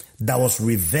beauty that was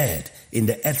revered in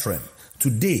the earth realm.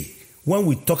 Today, when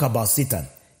we talk about Satan,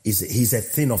 he's a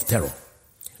thing of terror.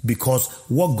 Because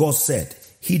what God said,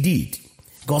 he did.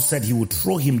 God said he would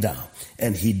throw him down,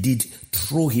 and he did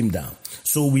throw him down.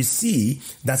 So we see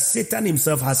that Satan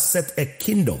himself has set a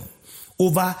kingdom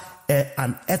over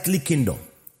an earthly kingdom.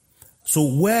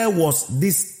 So where was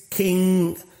this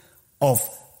king of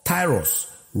Tyros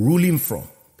ruling from?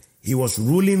 He was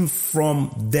ruling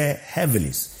from the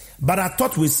heavens. But I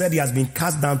thought we said he has been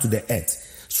cast down to the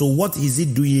earth. So what is he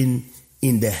doing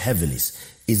in the heavens?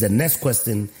 Is the next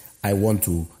question I want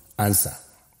to answer.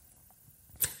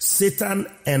 Satan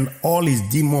and all his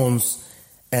demons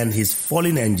and his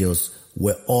fallen angels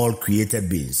were all created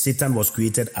beings. Satan was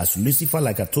created as Lucifer,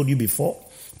 like I told you before,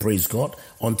 praise God,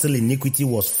 until iniquity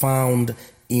was found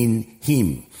in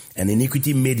him, and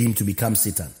iniquity made him to become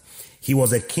Satan. He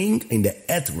was a king in the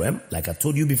earth realm, like I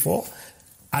told you before.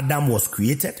 Adam was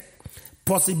created.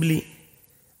 Possibly,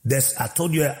 I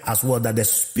told you as well that the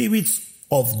spirits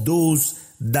of those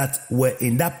that were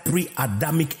in that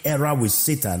pre-Adamic era with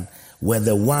Satan were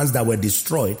the ones that were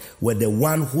destroyed, were the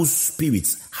one whose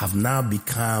spirits have now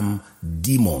become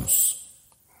demons.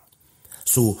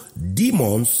 So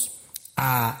demons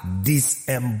are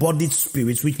disembodied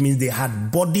spirits, which means they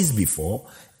had bodies before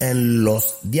and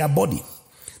lost their body.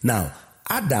 Now,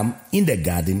 Adam in the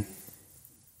garden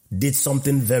did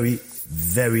something very,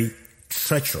 very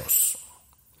treacherous.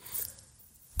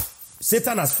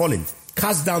 Satan has fallen,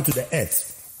 cast down to the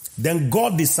earth. Then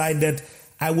God decided,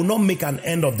 I will not make an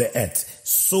end of the earth.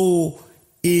 So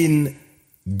in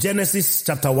Genesis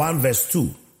chapter 1 verse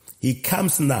 2, he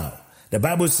comes now. The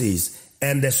Bible says,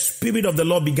 and the Spirit of the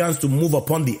Lord begins to move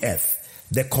upon the earth,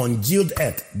 the congealed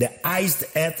earth, the iced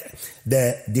earth,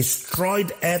 the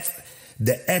destroyed earth,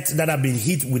 the earth that have been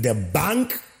hit with a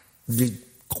bank,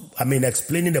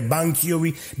 explaining the bank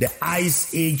theory, the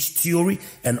ice age theory,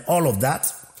 and all of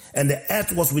that. And the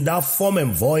earth was without form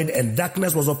and void, and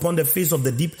darkness was upon the face of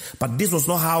the deep. But this was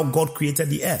not how God created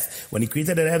the earth. When he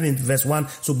created the earth in verse 1,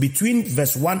 so between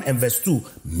verse 1 and verse 2,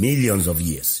 millions of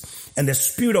years. And the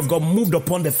Spirit of God moved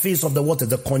upon the face of the waters,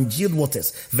 the congealed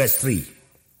waters. Verse 3.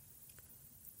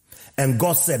 And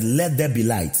God said, let there be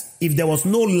light. If there was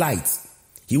no light,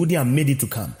 he wouldn't have made it to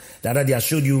come. The other day I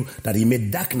showed you that he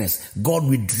made darkness. God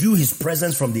withdrew his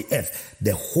presence from the earth.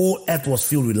 The whole earth was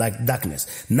filled with like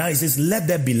darkness. Now he says, let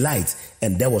there be light.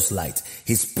 And there was light.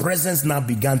 His presence now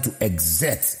began to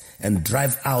exert and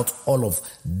drive out all of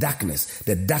darkness.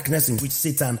 The darkness in which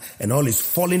Satan and all his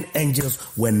fallen angels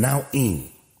were now in.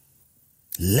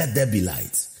 Let there be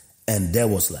light. And there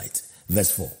was light.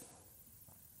 Verse 4.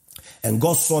 And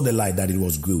God saw the light that it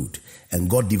was good. And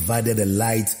God divided the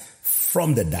light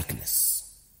from the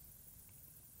darkness.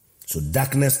 So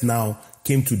darkness now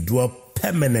came to dwell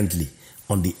permanently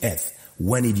on the earth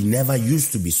when it never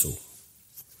used to be so.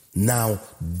 Now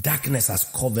darkness has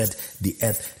covered the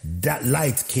earth. That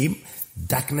light came,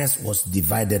 darkness was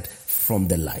divided from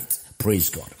the light. Praise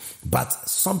God. But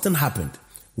something happened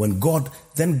when God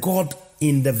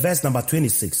in the verse number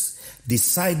 26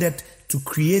 decided to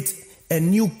create a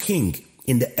new king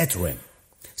in the earth realm.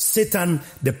 Satan,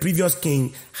 the previous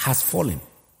king, has fallen.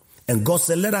 And God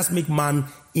said, let us make man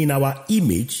in our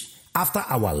image, after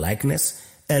our likeness,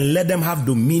 and let them have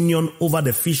dominion over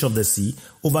the fish of the sea,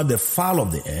 over the fowl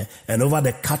of the air, and over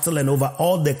the cattle, and over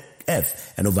all the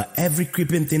earth, and over every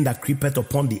creeping thing that creepeth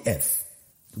upon the earth.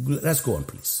 Let's go on,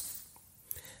 please.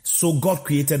 So God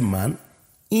created man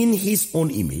in his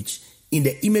own image. In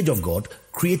the image of God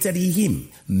created he him,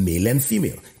 male and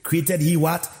female. Created he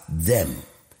what? Them.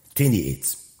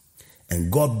 28.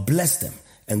 And God blessed them.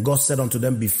 And God said unto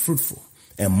them, be fruitful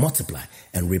and multiply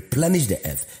and replenish the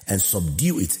earth and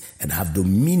subdue it and have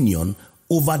dominion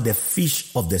over the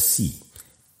fish of the sea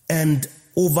and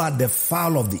over the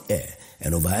fowl of the air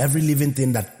and over every living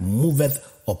thing that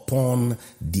moveth upon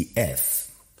the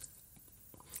earth.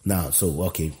 Now, so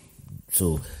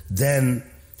then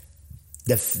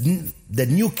the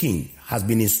new king has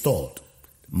been installed.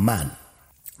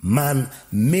 Man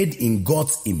made in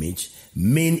God's image,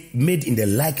 made in the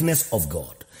likeness of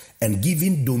God, and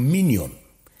given dominion,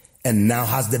 and now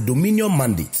has the dominion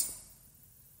mandate,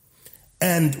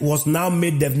 and was now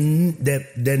made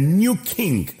the new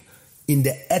king in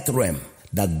the earth realm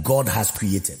that God has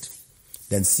created.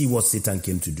 Then see what Satan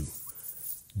came to do.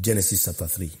 Genesis chapter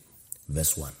 3,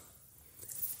 verse 1.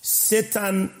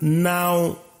 Satan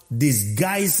now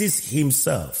disguises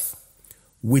himself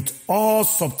with all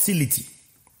subtlety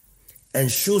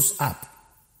and shows up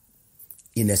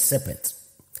in a serpent.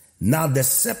 Now the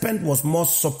serpent was more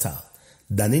subtle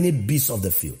than any beast of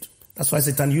the field. That's why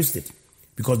Satan used it,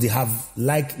 because they have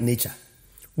like nature,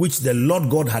 which the Lord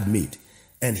God had made.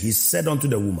 And he said unto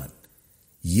the woman,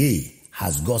 yea,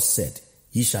 has God said,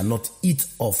 ye shall not eat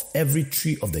of every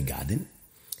tree of the garden?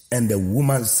 And the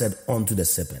woman said unto the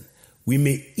serpent, we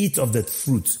may eat of the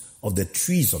fruit of the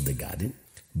trees of the garden,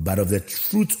 but of the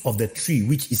fruit of the tree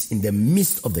which is in the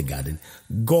midst of the garden,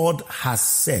 God has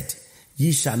said,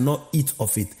 ye shall not eat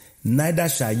of it, neither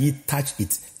shall ye touch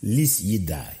it, lest ye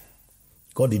die.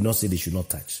 God did not say they should not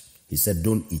touch. He said,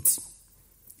 don't eat.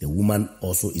 The woman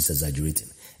also is exaggerating.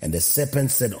 And the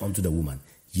serpent said unto the woman,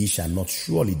 ye shall not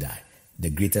surely die. The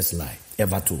greatest lie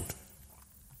ever told.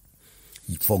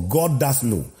 For God does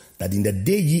know that in the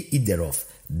day ye eat thereof,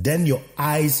 then your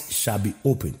eyes shall be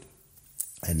opened,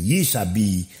 and ye shall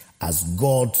be as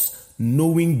gods,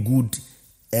 knowing good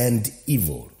and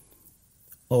evil.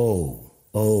 Oh.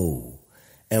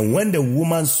 And when the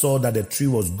woman saw that the tree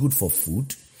was good for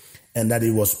food, and that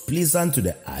it was pleasant to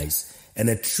the eyes, and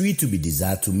a tree to be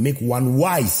desired to make one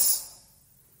wise,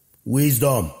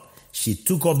 wisdom, she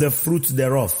took of the fruit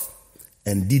thereof,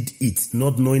 and did eat,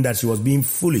 not knowing that she was being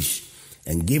foolish,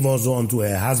 and gave also unto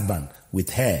her husband with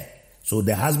her. So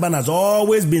the husband has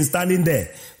always been standing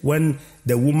there when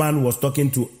the woman was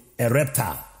talking to a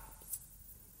reptile.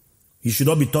 He should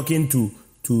not be talking to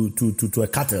a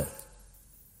cattle.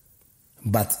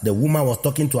 But the woman was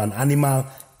talking to an animal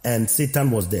and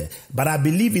Satan was there. But I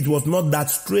believe it was not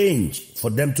that strange for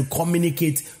them to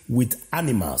communicate with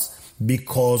animals,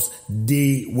 because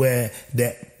they were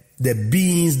the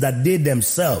beings that they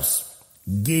themselves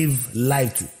gave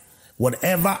life to.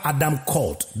 Whatever Adam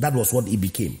called, that was what he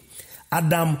became.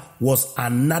 Adam was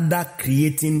another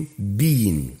creating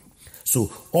being.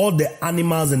 So all the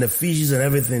animals and the fishes and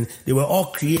everything, they were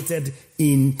all created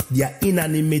in their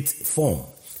inanimate form.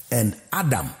 And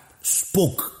Adam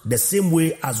spoke the same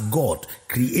way as God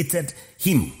created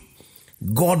him.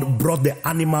 God brought the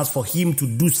animals for him to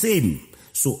do same.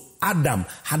 So Adam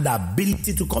had the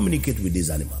ability to communicate with these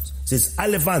animals. Says,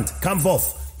 elephant, come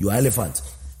forth. You are elephant.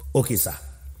 Okay, sir.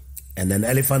 And then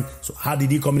elephant. So how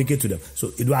did he communicate to them?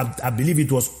 So I believe it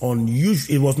was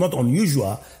unusual. It was not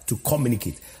unusual to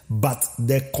communicate, but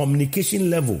the communication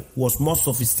level was more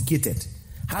sophisticated.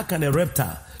 How can a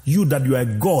reptile, you that you are a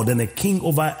god and a king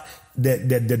over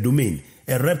the domain,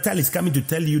 a reptile is coming to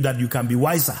tell you that you can be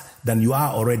wiser than you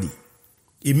are already?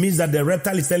 It means that the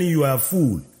reptile is telling you are a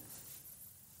fool.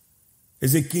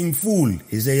 Is a king fool?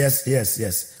 He say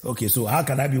yes. Okay, so how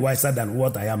can I be wiser than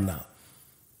what I am now?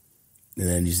 And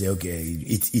then you say, okay,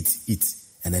 eat.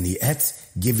 And then he ate,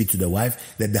 gave it to the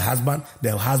wife. Then the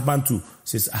husband too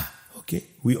says, okay,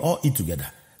 we all eat together.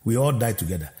 We all die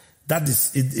together. That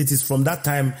is, it is from that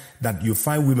time that you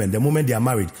find women, the moment they are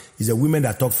married, it's the women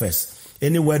that talk first.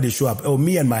 Anywhere they show up,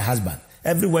 me and my husband.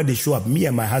 Everywhere they show up, me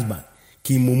and my husband.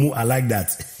 King Mumu, I like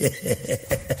that.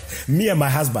 Me and my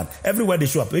husband. Everywhere they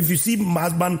show up. If you see my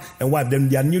husband and wife, then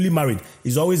they are newly married.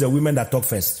 It's always the women that talk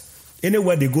first.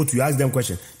 Anywhere they go to, you ask them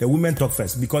questions. The women talk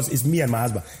first because it's me and my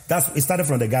husband. It started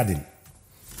from the garden.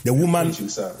 The woman,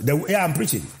 I'm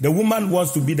preaching. The woman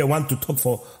wants to be the one to talk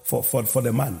for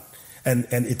the man. And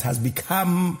it has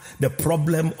become the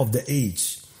problem of the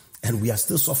age. And we are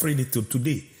still suffering it till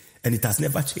today. And it has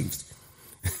never changed.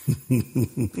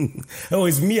 Oh,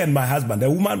 it's me and my husband.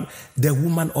 The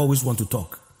woman always wants to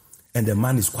talk. And the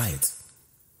man is quiet.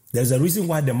 There's a reason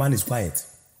why the man is quiet.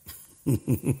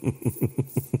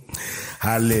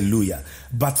 Hallelujah.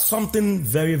 But something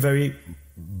very, very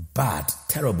bad,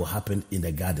 terrible happened in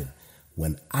the garden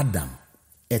when Adam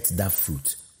ate that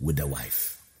fruit with the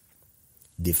wife.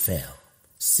 They fell.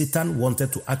 Satan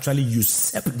wanted to actually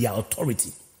usurp their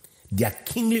authority, their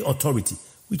kingly authority,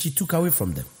 which he took away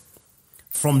from them.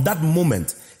 From that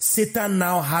moment, Satan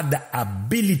now had the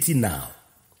ability now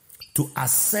to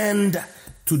ascend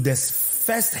to the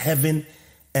first heaven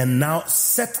and now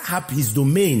set up his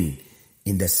domain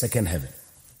in the second heaven.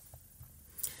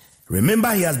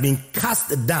 Remember, he has been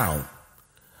cast down,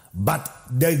 but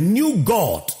the new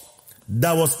God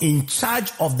that was in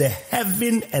charge of the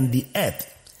heaven and the earth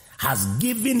has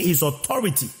given his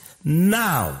authority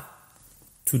now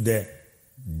to the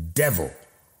devil.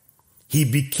 He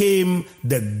became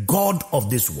the God of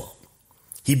this world.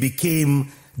 He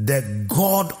became the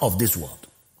God of this world.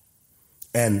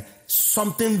 And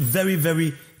something very,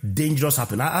 very dangerous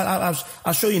happened.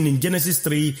 I'll show you in Genesis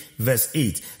 3 verse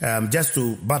 8, just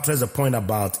to buttress the point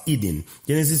about Eden.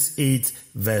 Genesis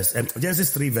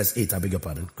 3 verse 8, I beg your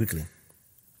pardon, quickly.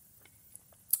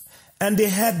 And they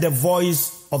heard the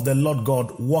voice of the Lord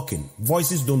God walking.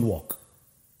 Voices don't walk.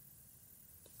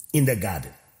 In the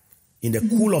garden, in the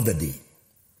cool of the day.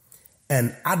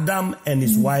 And Adam and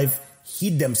his wife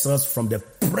hid themselves from the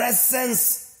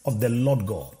presence of the Lord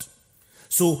God.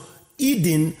 So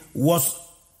Eden and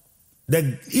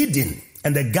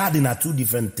the garden are two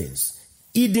different things.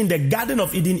 Eden, the Garden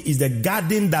of Eden is the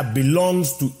garden that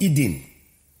belongs to Eden.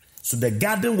 So the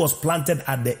garden was planted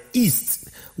at the east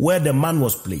where the man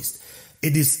was placed.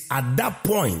 It is at that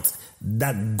point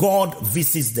that God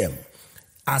visits them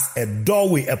as a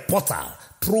doorway, a portal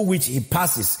through which he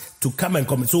passes to come and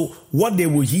come. So what they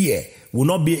will hear will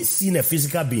not be seeing a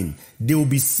physical being. They will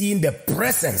be seeing the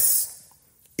presence.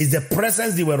 It's the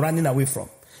presence they were running away from.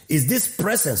 It's this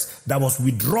presence that was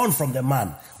withdrawn from the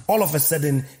man. All of a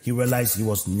sudden, he realized he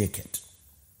was naked.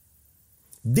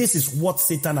 This is what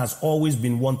Satan has always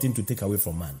been wanting to take away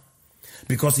from man.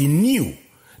 Because he knew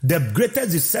the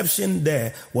greatest deception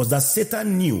there was that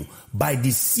Satan knew by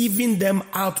deceiving them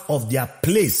out of their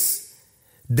place,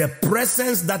 the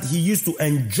presence that he used to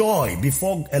enjoy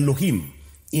before Elohim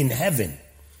in heaven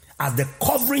as the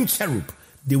covering cherub,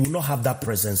 they will not have that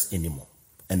presence anymore.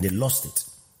 And they lost it.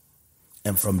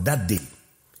 And from that day,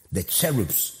 the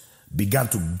cherubs began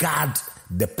to guard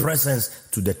the presence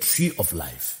to the tree of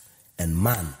life. And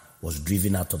man was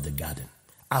driven out of the garden.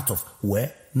 Out of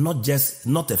where? Not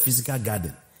a physical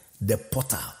garden. The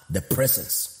portal, the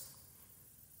presence.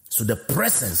 So the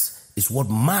presence is what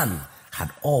man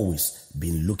had always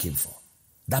been looking for.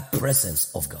 That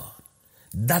presence of God.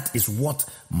 That is what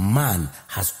man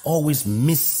has always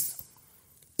missed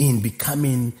in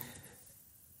becoming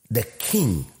the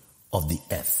king of the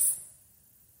earth.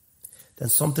 Then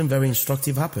something very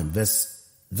instructive happened.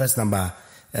 Verse number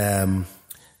 9.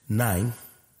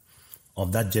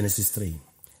 of that Genesis 3.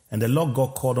 And the Lord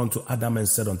God called unto Adam and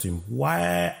said unto him,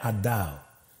 why art thou?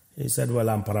 He said, well,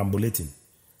 I'm perambulating.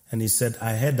 And he said,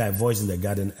 I heard thy voice in the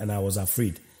garden and I was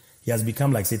afraid. He has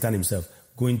become like Satan himself,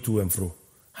 going to and fro,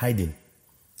 hiding.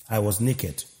 I was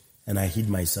naked and I hid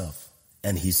myself.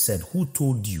 And he said, who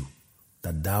told you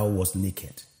that thou was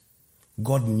naked?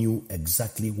 God knew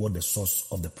exactly what the source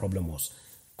of the problem was.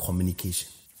 Communication.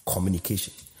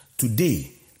 Communication.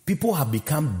 Today, people have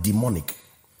become demonic,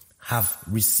 have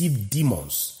received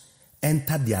demons,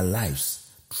 entered their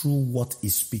lives through what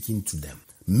is speaking to them.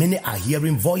 Many are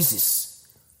hearing voices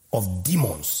of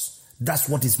demons. That's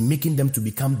what is making them to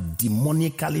become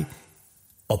demonically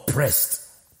oppressed.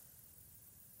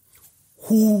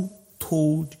 Who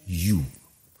told you?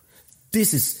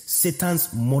 This is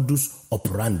Satan's modus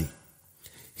operandi.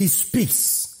 He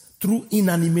speaks through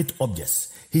inanimate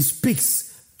objects. He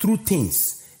speaks through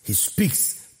things. He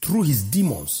speaks through his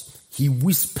demons. He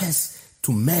whispers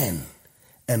to men.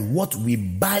 And what we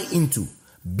buy into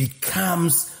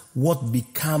becomes what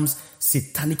becomes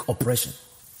satanic oppression.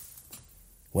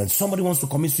 When somebody wants to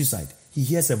commit suicide, he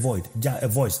hears a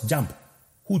voice, jump.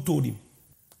 Who told him?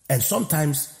 And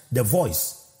sometimes the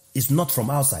voice is not from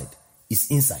outside, it's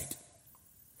inside.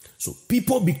 So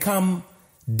people become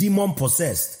demon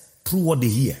possessed through what they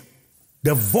hear.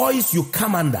 The voice you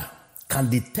come under can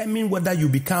determine whether you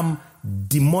become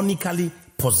demonically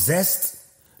possessed,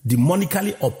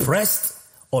 demonically oppressed,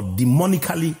 or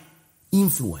demonically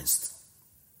influenced.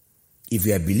 If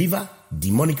you're a believer,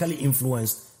 demonically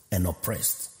influenced and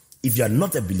oppressed. If you are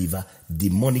not a believer,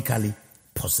 demonically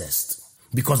possessed.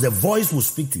 Because the voice will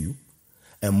speak to you.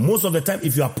 And most of the time,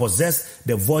 if you are possessed,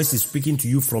 the voice is speaking to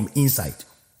you from inside.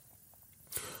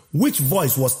 Which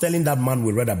voice was telling that man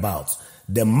we read about,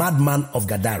 the madman of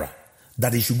Gadara,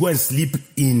 that he should go and sleep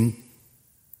in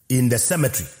the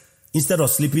cemetery instead of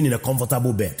sleeping in a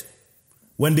comfortable bed?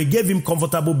 When they gave him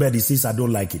comfortable bed, he says, I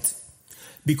don't like it.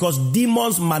 Because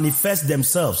demons manifest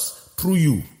themselves through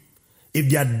you. If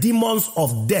they are demons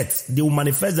of death, they will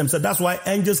manifest themselves. That's why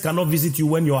angels cannot visit you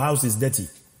when your house is dirty.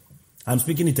 I'm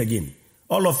speaking it again.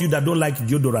 All of you that don't like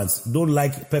deodorants, don't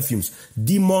like perfumes,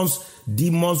 demons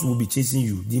will be chasing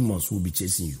you. Demons will be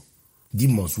chasing you.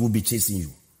 Demons will be chasing you.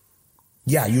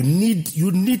 Yeah, you need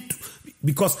to,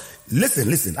 because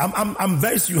listen, I'm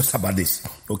very serious about this.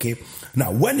 Okay.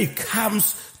 Now, when it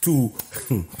comes to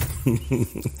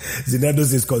Zinado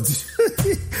says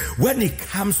continue. When it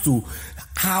comes to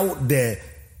how the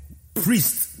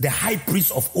high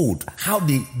priest of old, how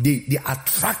they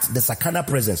attract the Sakana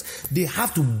presence, they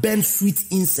have to burn sweet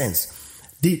incense.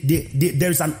 There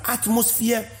is an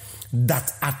atmosphere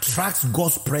that attracts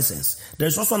God's presence. There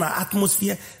is also an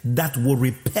atmosphere that will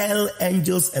repel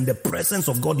angels and the presence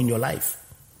of God in your life.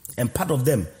 And part of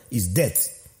them is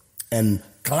death and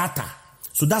clutter.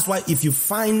 So that's why if you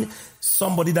find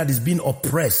somebody that is being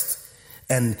oppressed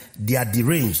and they are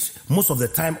deranged most of the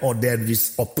time, or there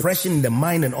is oppression in the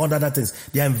mind and all other things,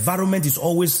 their environment is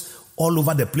always all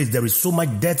over the place. There is so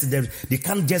much death. They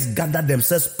can't just gather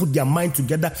themselves, put their mind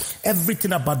together.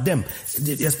 Everything about them,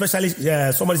 especially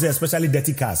somebody said, especially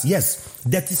dirty cars. Yes,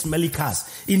 dirty, smelly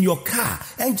cars. In your car,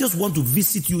 angels want to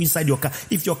visit you inside your car.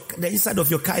 If the inside of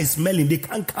your car is smelling, they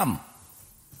can't come.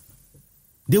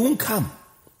 They won't come.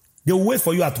 They will wait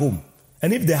for you at home.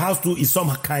 And if the house too is some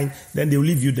kind, then they will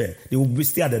leave you there. They will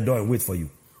stay at the door and wait for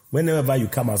you. Whenever you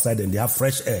come outside and they have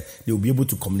fresh air, they will be able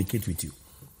to communicate with you.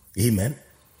 Amen.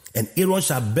 And Aaron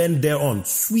shall burn thereon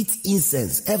sweet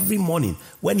incense every morning.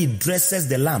 When he dresses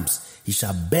the lamps, he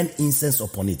shall burn incense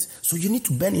upon it. So you need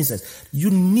to burn incense.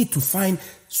 You need to find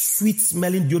sweet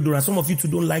smelling deodorant. Some of you too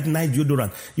don't like nice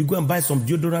deodorant. You go and buy some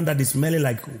deodorant that is smelling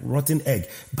like rotten egg.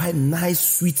 Buy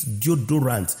nice sweet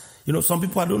deodorant. You know, some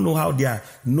people, I don't know how their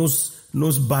nose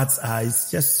baths are.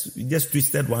 It's just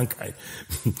twisted one kind.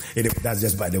 Anyway, that's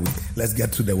just by the way. Let's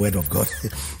get to the word of God.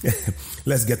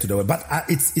 Let's get to the word. But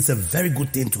it's a very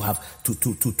good thing to have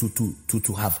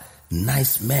to have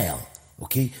nice smell.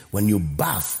 Okay, when you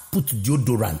bath, put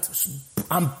deodorant,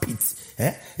 armpit.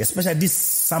 Especially this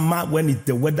summer when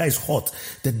the weather is hot,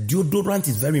 the deodorant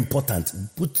is very important.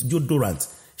 Put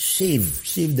deodorant. Shave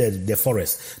the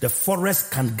forest. The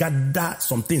forest can gather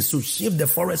some things. So shave the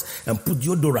forest and put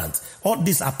deodorant. All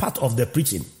these are part of the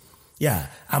preaching. Yeah,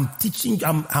 I'm teaching,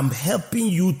 I'm helping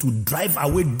you to drive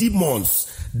away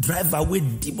demons. Drive away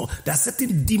demons. There are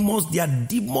certain demons, they are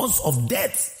demons of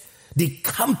death. They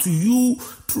come to you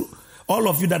through. All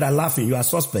of you that are laughing, you are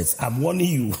suspects. I'm warning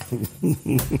you.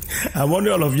 I'm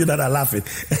warning all of you that are laughing.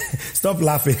 Stop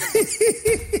laughing.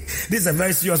 This is a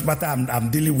very serious matter I'm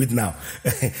dealing with now.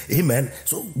 Amen.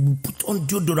 So put on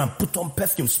deodorant, put on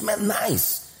perfume, smell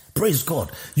nice. Praise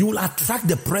God. You will attract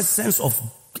the presence of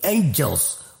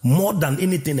angels more than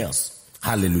anything else.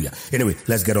 Hallelujah. Anyway,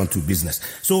 let's get on to business.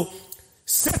 So,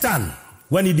 Satan,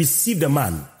 when he deceived the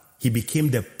man, he became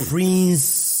the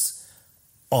prince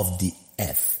of the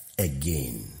earth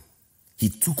again. He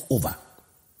took over.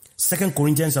 2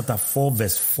 Corinthians chapter 4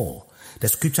 verse 4. The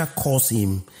scripture calls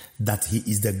him that he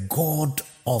is the God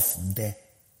of the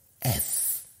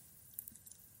earth.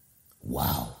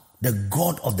 Wow. The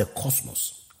God of the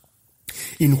cosmos.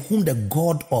 In whom the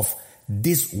God of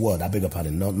this world, I beg your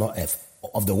pardon, not earth,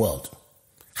 of the world,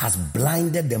 has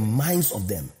blinded the minds of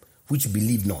them which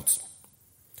believe not.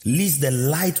 Lest the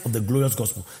light of the glorious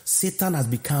gospel. Satan has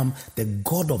become the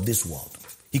God of this world.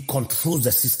 He controls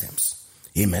the systems.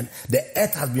 Amen. The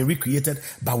earth has been recreated,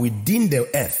 but within the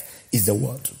earth is the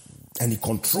world. And he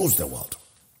controls the world.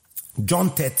 John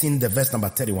 13, the verse number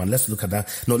 31. Let's look at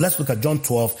that. No, let's look at John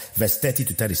 12, verse 30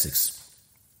 to 36.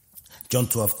 John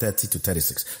 12, 30 to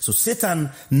 36. So Satan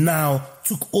now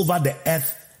took over the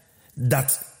earth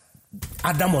that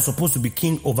Adam was supposed to be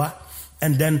king over.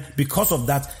 And then because of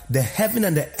that, the heaven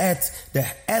and the earth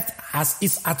has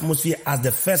its atmosphere as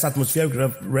the first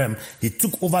atmospheric realm. He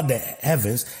took over the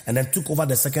heavens and then took over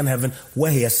the second heaven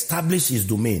where he established his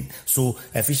domain. So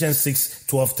Ephesians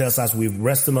 6:12 tells us we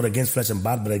wrestle not against flesh and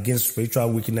blood, but against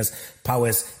spiritual wickedness,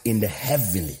 powers in the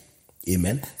heavenly.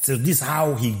 Amen. So this is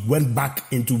how he went back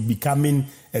into becoming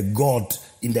a God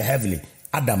in the heavenly.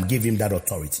 Adam gave him that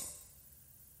authority.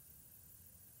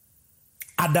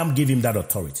 Adam gave him that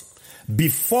authority.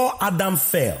 Before Adam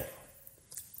fell,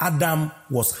 Adam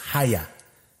was higher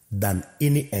than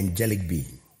any angelic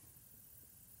being.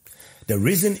 The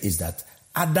reason is that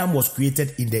Adam was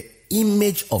created in the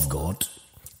image of God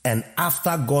and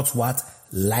after God's what?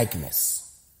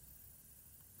 Likeness.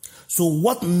 So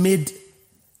what made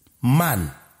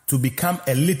man to become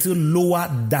a little lower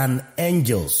than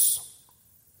angels?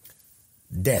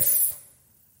 Death.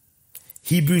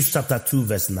 Hebrews chapter 2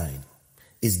 verse 9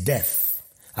 is death.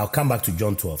 I'll come back to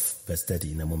John 12, verse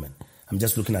 30 in a moment. I'm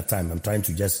just looking at time. I'm trying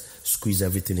to just squeeze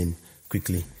everything in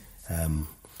quickly.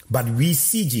 But we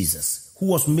see Jesus, who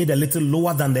was made a little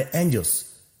lower than the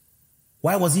angels.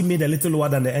 Why was he made a little lower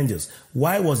than the angels?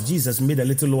 Why was Jesus made a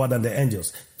little lower than the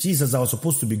angels? Jesus that was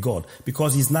supposed to be God,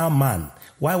 because he's now man.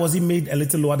 Why was he made a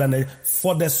little lower than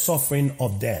for the suffering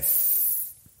of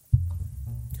death?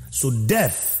 So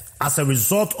death, as a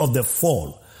result of the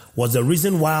fall, was the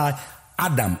reason why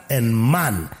Adam and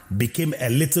man became a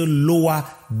little lower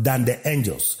than the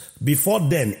angels. Before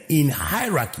then, in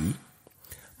hierarchy,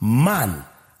 man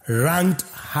ranked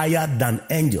higher than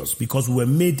angels because we were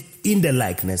made in the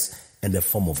likeness and the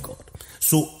form of God.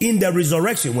 So in the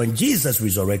resurrection, when Jesus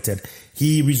resurrected,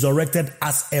 he resurrected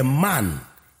as a man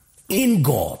in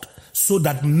God so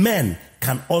that men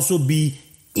can also be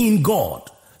in God.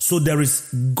 So there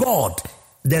is God.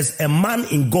 There's a man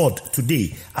in God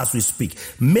today, as we speak,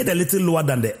 made a little lower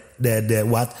than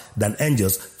than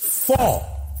angels for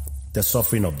the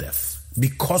suffering of death,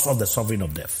 because of the suffering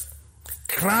of death,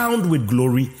 crowned with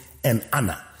glory and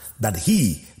honor, that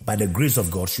he, by the grace of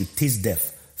God, should taste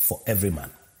death for every man.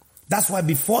 That's why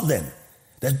before then,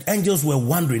 the angels were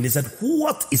wondering. They said,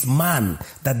 "What is man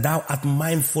that thou art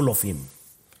mindful of him?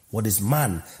 What is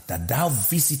man that thou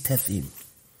visiteth him?"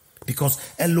 Because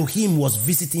Elohim was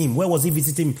visiting him. Where was he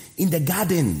visiting him? In the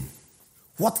garden.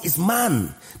 What is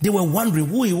man? They were wondering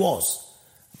who he was.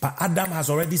 But Adam has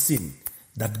already seen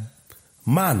that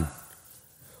man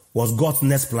was God's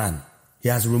next plan. He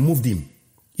has removed him.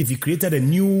 If he created a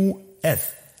new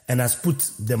earth and has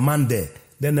put the man there,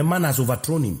 then the man has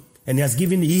overthrown him. And he has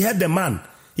given, he had the man.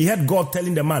 He had God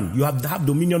telling the man, you have to have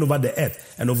dominion over the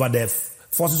earth and over the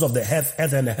forces of the earth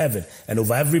and the heaven, and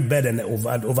over every bird and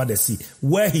over the sea,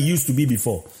 where he used to be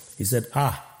before. He said,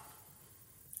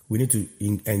 we need to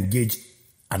engage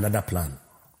another plan.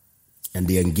 And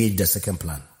they engaged the second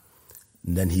plan.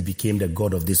 And then he became the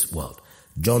God of this world.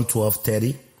 John 12,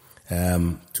 30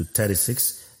 to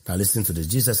 36. Now listen to this.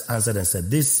 Jesus answered and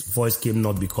said, this voice came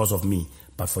not because of me,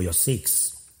 but for your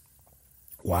sakes.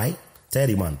 Why?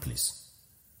 31, please.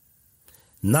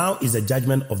 Now is the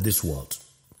judgment of this world.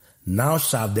 Now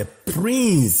shall the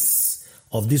prince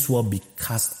of this world be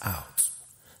cast out.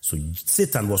 So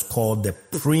Satan was called the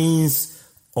prince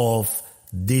of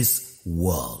this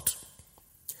world.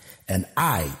 And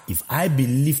I, if I be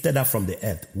lifted up from the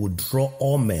earth, would draw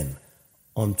all men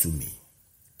unto me.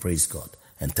 Praise God.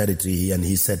 And 33, and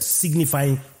he said,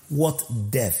 signifying what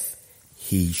death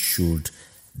he should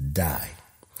die.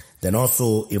 Then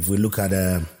also, if we look at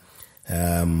John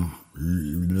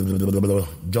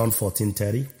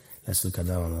 14:30, let's look at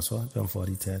that one as well. John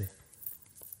 14:30.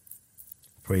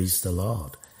 Praise the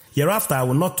Lord. hereafter I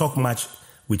will not talk much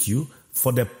with you,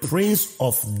 for the prince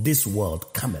of this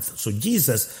world cometh. So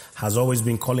Jesus has always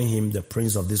been calling him the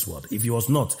prince of this world. If he was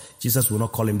not, Jesus will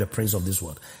not call him the prince of this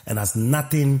world, and has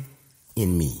nothing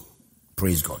in me.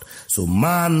 Praise God. So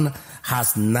man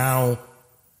has now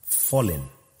fallen.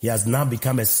 He has now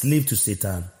become a slave to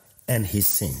Satan and his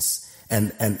sins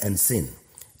and sin.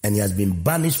 And he has been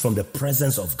banished from the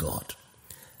presence of God.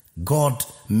 God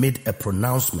made a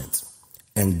pronouncement,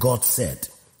 and God said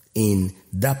in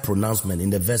that pronouncement, in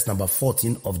the verse number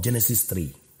 14 of Genesis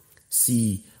 3,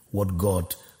 see what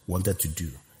God wanted to do.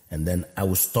 And then I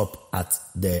will stop at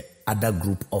the other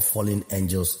group of fallen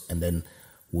angels, and then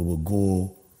we will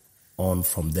go on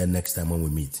from there next time when we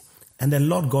meet. And the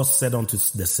Lord God said unto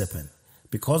the serpent,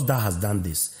 because thou hast done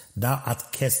this, thou art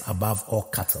cursed above all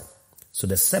cattle. So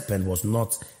the serpent was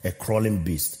not a crawling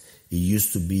beast. It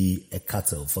used to be a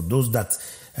cattle. For those that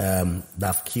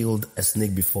have killed a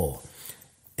snake before,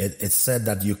 it said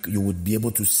that you would be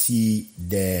able to see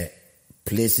the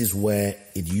places where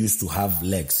it used to have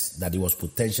legs, that it was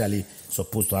potentially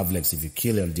supposed to have legs. If you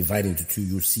kill it and divide into two,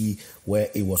 you see where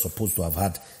it was supposed to have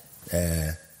had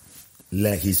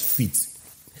his feet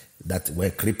that were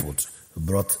crippled,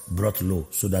 brought low,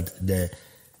 so that the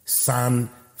sun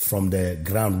from the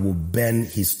ground will burn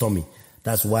his tummy.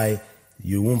 That's why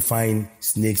you won't find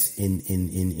snakes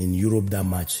in Europe that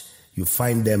much. You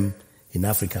find them in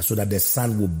Africa, so that the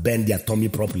sun will burn their tummy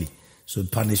properly. So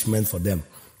punishment for them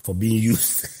for being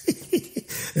used.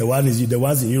 The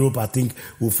ones in Europe, I think,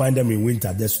 will find them in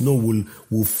winter. The snow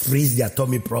will freeze their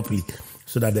tummy properly,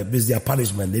 so that this is their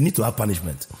punishment. They need to have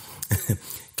punishment.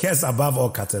 Curse above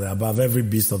all cattle, above every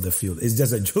beast of the field. It's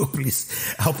just a joke,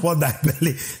 please. Upon thy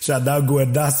belly shalt thou go,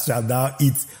 and thus shalt thou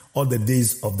eat all the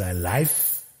days of thy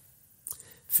life.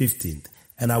 15.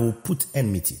 And I will put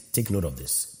enmity, take note of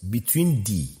this, between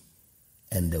thee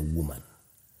and the woman,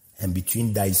 and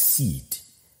between thy seed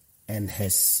and her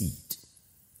seed.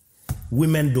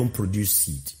 Women don't produce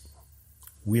seed.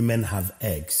 Women have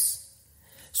eggs.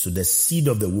 So the seed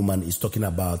of the woman is talking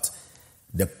about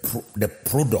the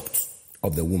product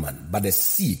of the woman, but the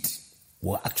seed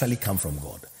will actually come from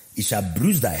God. It shall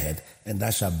bruise thy head, and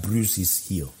thou shalt bruise his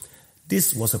heel.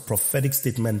 This was a prophetic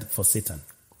statement for Satan.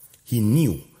 He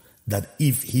knew that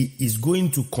if he is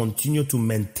going to continue to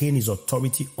maintain his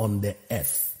authority on the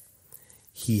earth,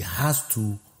 he has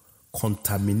to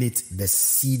contaminate the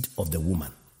seed of the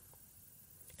woman.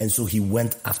 And so he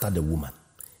went after the woman.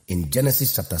 In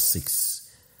Genesis chapter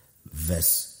 6,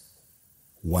 verse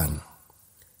 1,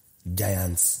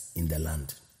 giants in the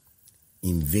land,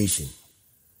 invasion.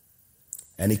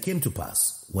 And it came to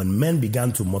pass, when men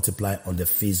began to multiply on the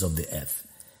face of the earth,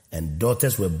 and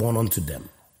daughters were born unto them,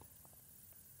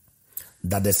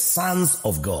 that the sons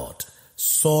of God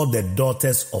saw the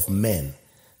daughters of men,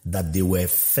 that they were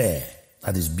fair,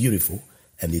 that is beautiful,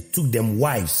 and they took them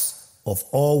wives of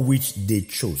all which they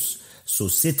chose. So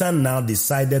Satan now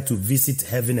decided to visit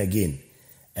heaven again,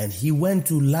 and he went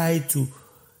to lie to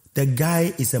the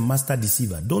guy. Is a master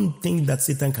deceiver. Don't think that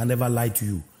Satan can never lie to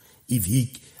you. If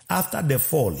he, after the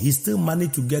fall, he still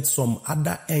managed to get some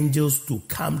other angels to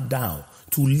come down,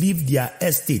 to leave their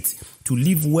estate, to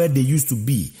live where they used to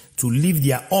be, to leave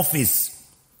their office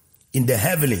in the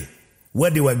heavenly,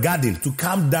 where they were guarding, to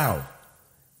come down.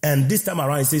 And this time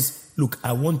around, he says, look,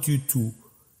 I want you to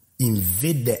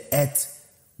invade the earth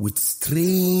with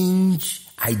strange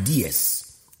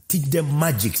ideas. Teach them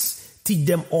magics. Teach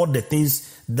them all the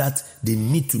things that they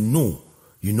need to know,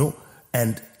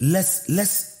 and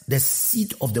the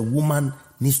seed of the woman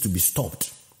needs to be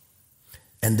stopped.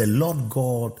 And the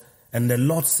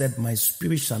Lord said, my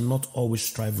spirit shall not always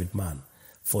strive with man,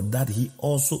 for that he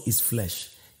also is flesh,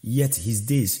 yet his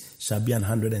days shall be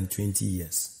 120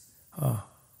 years.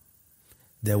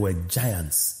 There were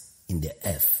giants in the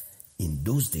earth in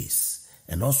those days.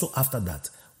 And also after that,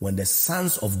 when the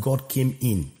sons of God came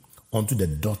in unto the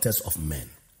daughters of men,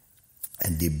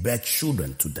 and they bare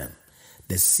children to them,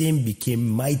 the same became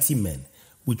mighty men,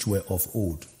 which were of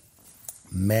old,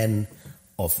 men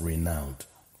of renown.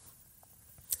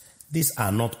 These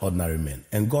are not ordinary men.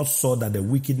 And God saw that the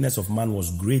wickedness of man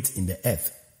was great in the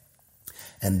earth,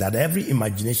 and that every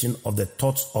imagination of the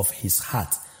thoughts of his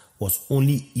heart was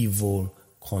only evil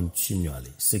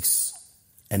continually. 6.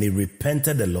 And he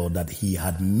repented the Lord that he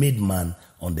had made man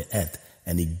on the earth,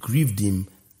 and it grieved him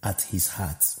at his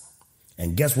heart.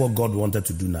 And guess what God wanted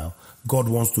to do now? God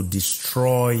wants to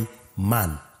destroy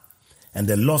man. And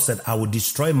the Lord said, I will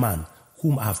destroy man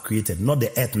whom I have created, not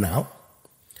the earth now.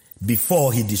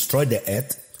 Before he destroyed the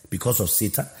earth because of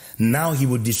Satan, now he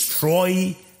will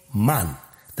destroy man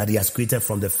that he has created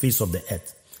from the face of the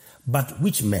earth. But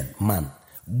which man?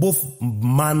 both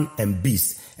man and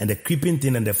beast, and the creeping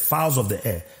thing and the fowls of the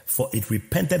air, for it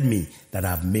repented me that I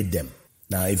have made them.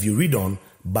 Now, if you read on,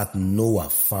 but Noah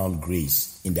found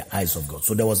grace in the eyes of God.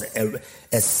 So there was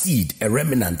a seed, a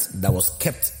remnant that was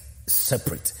kept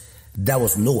separate. That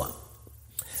was Noah.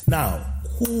 Now,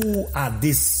 who are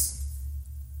these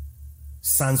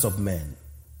sons of men?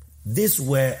 These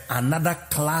were another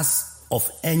class of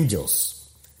angels.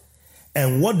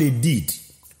 And what they did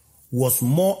was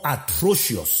more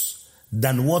atrocious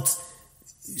than what,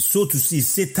 so to say,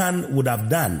 Satan would have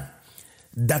done.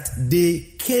 That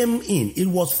they came in. It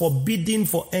was forbidden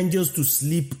for angels to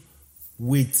sleep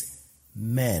with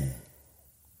men.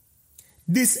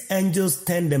 These angels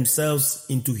turned themselves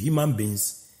into human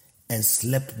beings and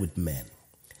slept with men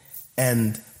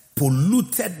and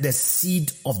polluted the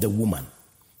seed of the woman.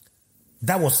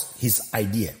 That was his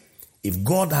idea. If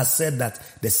God has said that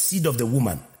the seed of the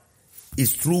woman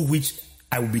is through which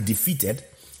I will be defeated,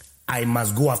 I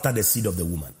must go after the seed of the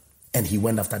woman. And he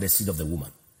went after the seed of the woman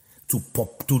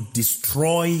to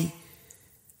destroy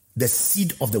the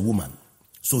seed of the woman.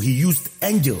 So he used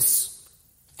angels,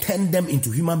 turned them into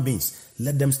human beings,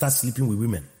 let them start sleeping with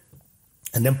women,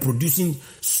 and then producing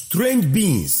strange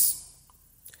beings.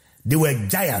 They were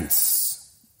giants.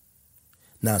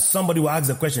 Now somebody will ask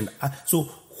the question, so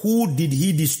who did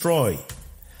he destroy?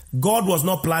 God was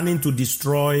not planning to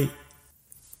destroy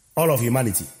all of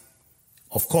humanity.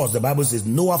 Of course, the Bible says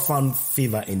Noah found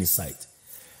favor in his sight.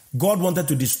 God wanted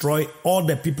to destroy all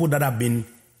the people that have been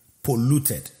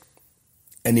polluted.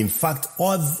 And in fact,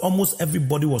 almost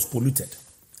everybody was polluted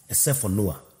except for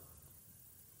Noah.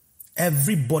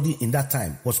 Everybody in that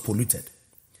time was polluted.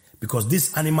 Because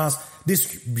these animals,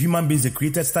 these human beings they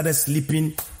created started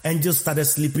sleeping. Angels started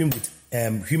sleeping with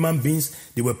human beings.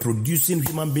 They were producing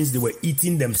human beings. They were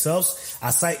eating themselves.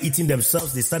 Aside eating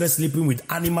themselves, they started sleeping with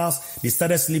animals. They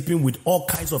started sleeping with all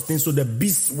kinds of things. So the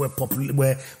beasts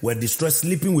were destroyed,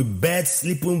 sleeping with birds,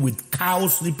 sleeping with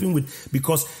cows, sleeping with,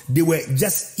 because they were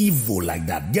just evil like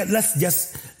that.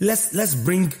 Let's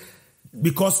bring,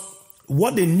 because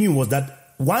what they knew was that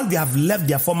once they have left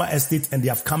their former estate and they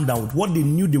have come down, what they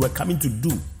knew they were coming to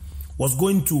do was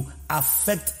going to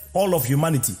affect all of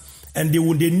humanity. And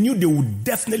they knew they would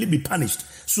definitely be punished.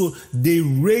 So they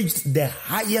raged the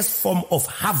highest form of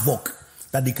havoc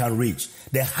that they can rage.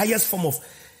 The highest form of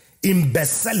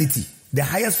imbecility. The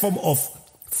highest form of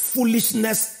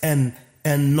foolishness and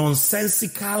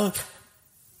nonsensical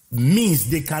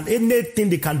means anything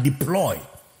they can deploy.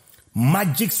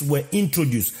 Magics were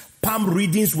introduced. Palm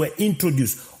readings were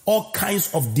introduced. All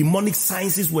kinds of demonic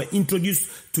sciences were introduced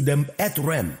to the earth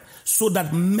realm, so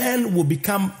that men will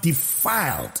become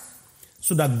defiled,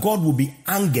 so that God will be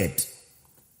angered.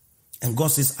 And God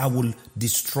says, I will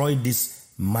destroy this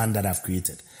man that I've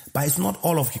created. But it's not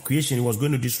all of creation he was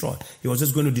going to destroy. He was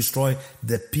just going to destroy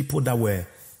the people that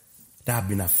have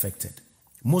been affected.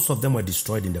 Most of them were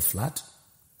destroyed in the flood,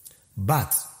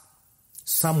 but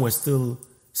some were still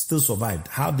survived.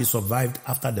 How they survived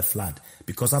after the flood?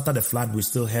 Because after the flood, we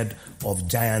still heard of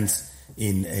giants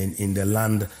in the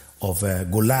land of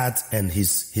Goliath and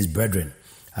his brethren.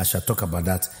 I shall talk about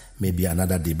that maybe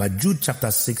another day. But Jude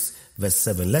chapter 6 verse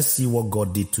 7. Let's see what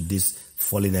God did to these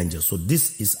fallen angels. So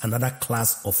this is another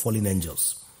class of fallen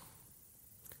angels.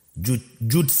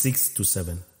 Jude 6 to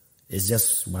 7. It's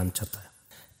just one chapter.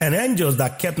 And angels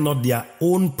that kept not their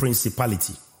own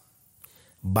principality,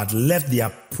 but left their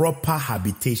proper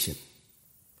habitation,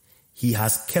 he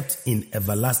has kept in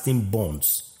everlasting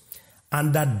bonds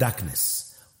under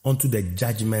darkness unto the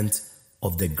judgment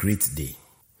of the great day.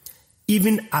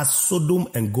 Even as Sodom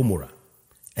and Gomorrah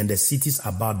and the cities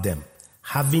about them,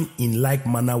 having in like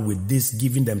manner with this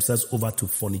given themselves over to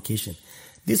fornication.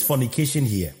 This fornication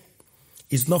here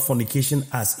is not fornication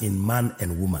as in man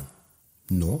and woman.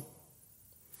 No.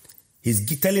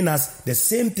 He's telling us the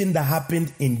same thing that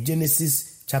happened in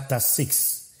Genesis chapter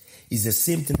 6 is the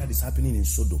same thing that is happening in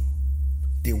Sodom.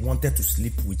 They wanted to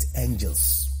sleep with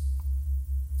angels.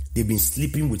 They've been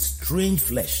sleeping with strange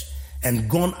flesh and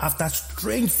gone after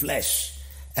strange flesh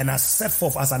and are set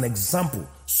forth as an example,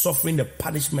 suffering the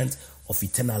punishment of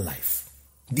eternal life.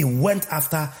 They went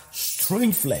after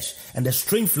strange flesh, and the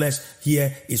strange flesh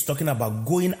here is talking about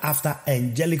going after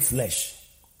angelic flesh.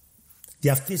 They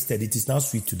have tasted it is now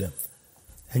sweet to them.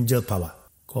 Angel power.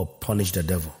 God punish the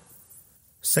devil.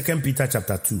 2 Peter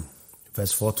chapter 2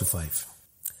 verse 4 to 5.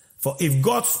 For if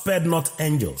God spared not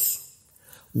angels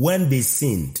when they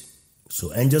sinned,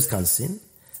 so angels can sin,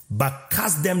 but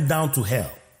cast them down to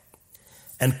hell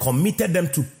and committed them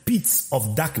to pits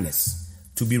of darkness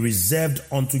to be reserved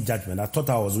unto judgment. I thought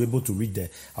I was able to read there.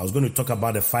 I was going to talk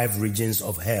about the 5 regions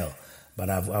of hell, but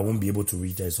I won't be able to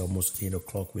reach there. It's almost 8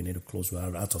 o'clock. We need to close. We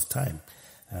are out of time.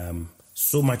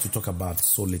 So much to talk about,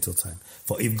 so little time.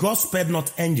 For if God spared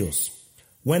not angels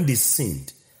when they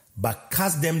sinned, but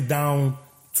cast them down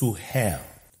to hell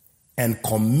and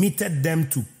committed them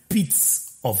to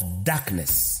pits of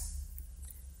darkness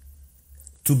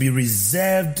to be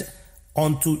reserved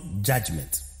unto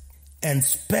judgment, and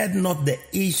spared not the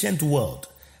ancient world,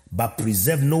 but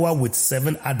preserved Noah with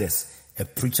 7 others, a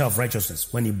preacher of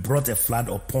righteousness, when he brought a flood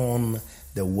upon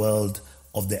the world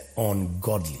of the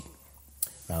ungodly.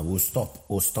 Now we'll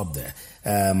stop there.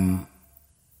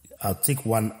 I'll take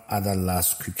one other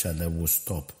last scripture that will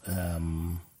stop.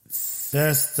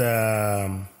 First,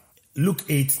 Luke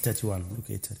 8:31. Luke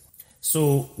 8:31.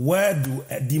 So where do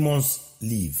demons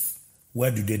live?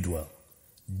 Where do they dwell?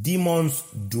 Demons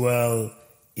dwell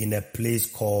in a place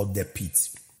called the pit.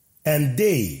 And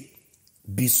they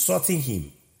besoughting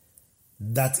him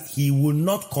that he would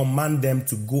not command them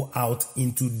to go out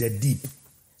into the deep.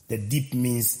 The deep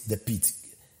means the pit.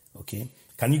 Okay?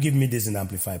 Can you give me this in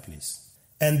Amplify, please?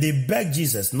 And they begged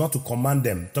Jesus not to command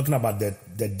them, talking about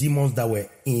the demons that were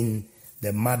in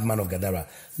the madman of Gadara,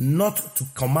 not to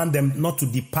command them not to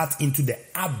depart into the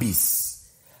abyss.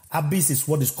 Abyss is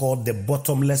what is called the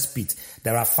bottomless pit.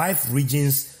 There are 5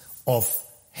 regions of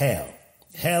hell.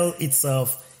 Hell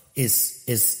itself is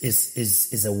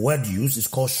a word used. It's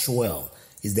called Sheol.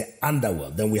 It's the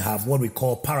underworld. Then we have what we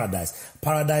call paradise.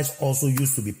 Paradise also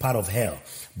used to be part of hell.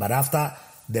 But after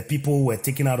the people were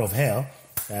taken out of hell,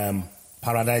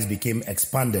 paradise became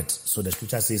expanded. So the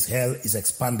scripture says hell is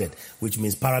expanded, which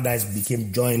means paradise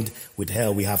became joined with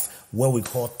hell. We have what we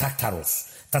call Tartarus.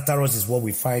 Tartarus is what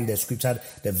we find the scripture,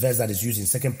 the verse that is used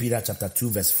in 2 Peter chapter 2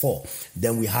 verse 4.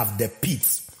 Then we have the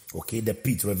pit. Okay, the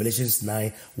pit. Revelations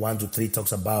 9, 1-3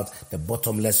 talks about the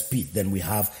bottomless pit. Then we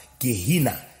have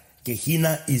Gehenna.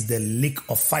 Gehenna is the lake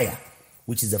of fire,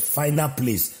 which is the final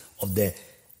place of the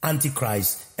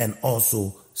Antichrist and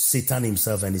also Satan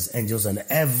himself and his angels and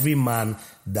every man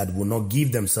that will not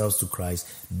give themselves to Christ.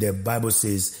 The Bible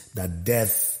says that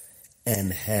death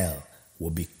and hell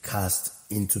will be cast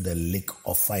into the lake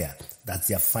of fire. That's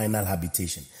their final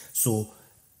habitation. So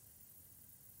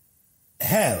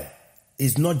hell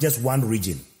is not just one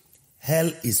region.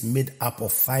 Hell is made up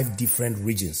of 5 different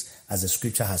regions, as the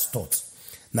scripture has taught.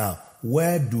 Now,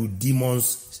 where do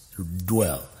demons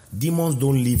dwell? Demons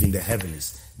don't live in the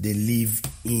heavens. They live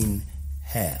in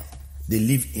hell. They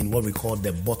live in what we call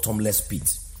the bottomless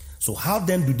pit. So how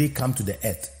then do they come to the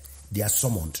earth? They are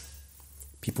summoned.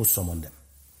 People summon them.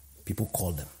 People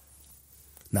call them.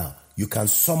 Now, you can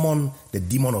summon the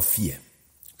demon of fear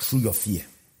through your fear.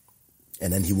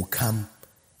 And then he will come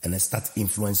and then start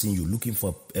influencing you, looking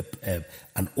for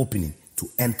an opening to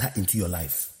enter into your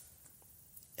life.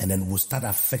 And then will start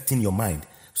affecting your mind,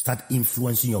 start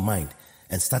influencing your mind,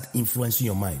 and start influencing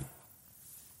your mind.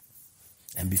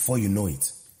 And before you know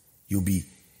it, you'll be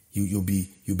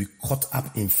caught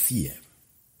up in fear.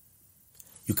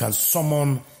 You can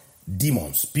summon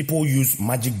demons. People use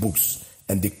magic books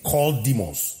and they call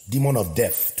demons, demon of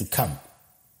death, to come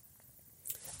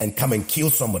and kill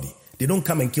somebody. They don't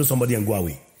come and kill somebody and go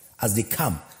away. As they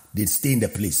come, they stay in the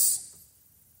place.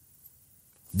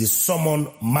 They summon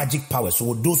magic power.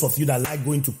 So those of you that like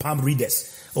going to palm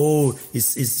readers,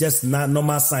 it's just not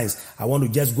normal science. I want to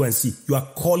just go and see. You are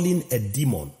calling a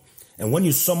demon. And when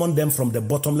you summon them from the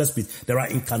bottomless pit, there are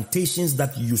incantations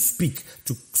that you speak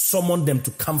to summon them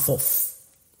to come forth.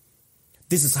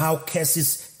 This is how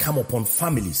curses come upon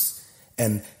families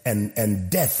and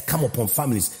death come upon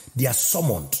families. They are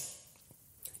summoned.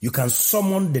 You can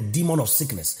summon the demon of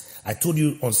sickness. I told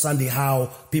you on Sunday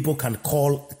how people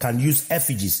can use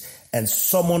effigies and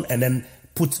summon and then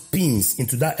put pins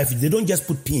into that effigy. They don't just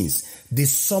put pins. They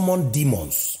summon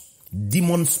demons,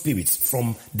 demon spirits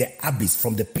from the abyss,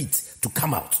 from the pit to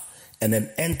come out and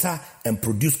then enter and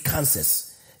produce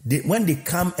cancers. When they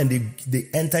come and they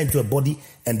enter into a body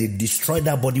and they destroy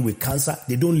that body with cancer,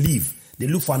 they don't leave. They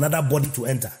look for another body to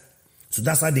enter. So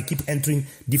that's why they keep entering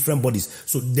different bodies.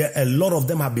 So a lot of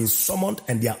them have been summoned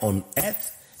and they are on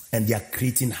earth and they are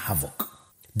creating havoc.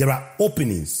 There are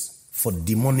openings for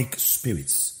demonic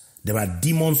spirits. There are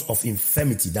demons of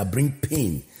infirmity that bring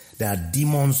pain. There are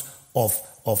demons of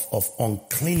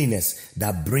uncleanliness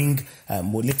that bring,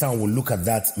 later on we'll look at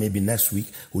that maybe next week.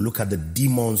 We'll look at the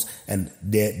demons and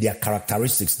their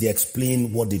characteristics. They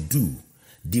explain what they do.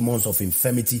 Demons of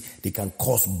infirmity, they can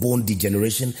cause bone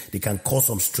degeneration. They can cause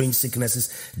some strange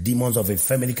sicknesses. Demons of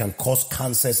infirmity can cause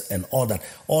cancers and all that.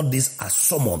 All these are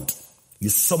summoned. You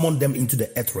summon them into the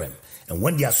earth realm. And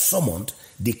when they are summoned,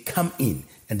 they come in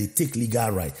and they take legal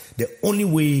right. The only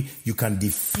way you can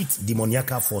defeat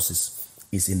demoniacal forces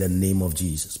is in the name of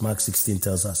Jesus. Mark 16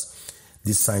 tells us,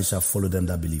 "This sign shall follow them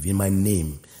that believe. In my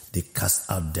name, they cast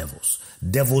out devils."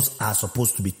 Devils are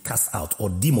supposed to be cast out, or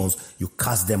demons, you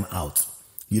cast them out.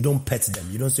 You don't pet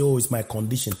them. You don't say, "Oh, it's my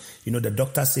condition. You know, the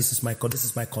doctor says this is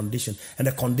my condition." And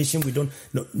the condition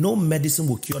no medicine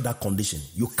will cure that condition.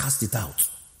 You cast it out.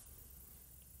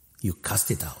 You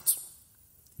cast it out.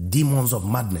 Demons of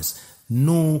madness.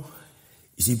 No,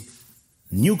 you see,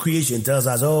 new creation tells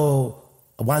us, "Oh,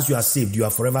 once you are saved, you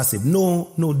are forever saved."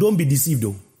 No, don't be deceived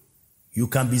though. You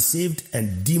can be saved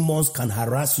and demons can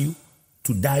harass you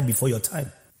to die before your time.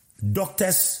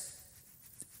 Doctors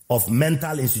of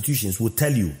mental institutions will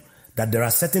tell you that there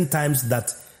are certain times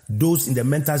that those in the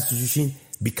mental institution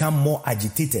become more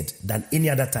agitated than any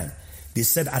other time. They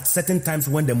said at certain times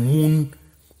when the moon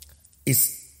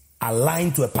is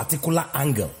aligned to a particular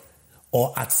angle,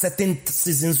 or at certain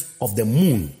seasons of the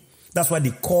moon, that's why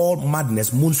they call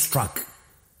madness moonstruck.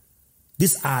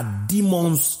 These are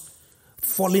demons,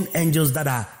 fallen angels that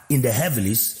are in the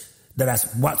heavens. There are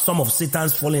some of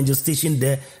Satan's fallen angels stationed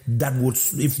there that would,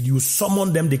 if you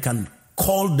summon them, they can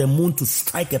call the moon to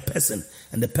strike a person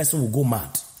and the person will go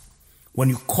mad. When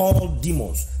you call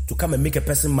demons to come and make a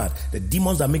person mad, the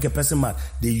demons that make a person mad,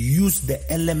 they use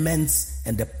the elements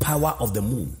and the power of the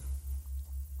moon.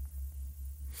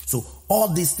 So all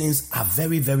these things are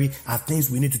are things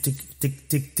we need to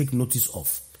take notice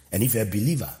of. And if you're a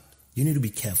believer, you need to be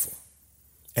careful.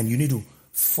 And you need to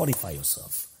fortify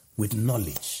yourself with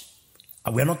knowledge.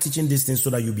 We are not teaching these things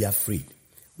so that you'll be afraid.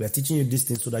 We are teaching you these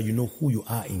things so that you know who you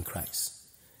are in Christ.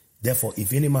 Therefore,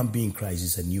 if any man be in Christ,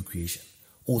 is a new creation.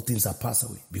 All things are passed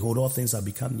away. Behold, all things have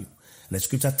become new. And the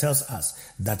scripture tells us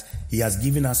that he has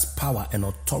given us power and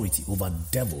authority over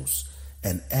devils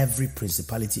and every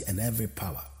principality and every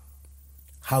power.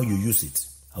 How you use it,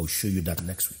 I will show you that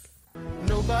next week.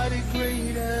 Nobody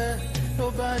greater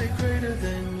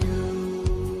than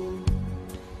you.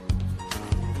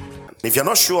 If you're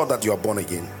not sure that you are born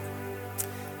again,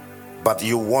 but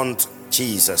you want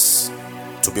Jesus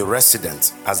to be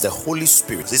resident as the Holy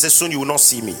Spirit, he says, "Soon you will not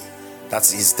see me." That's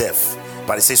his death.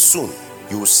 But he says, "Soon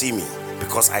you will see me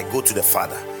because I go to the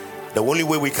Father." The only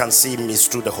way we can see him is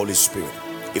through the Holy Spirit.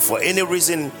 If for any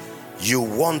reason you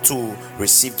want to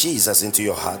receive Jesus into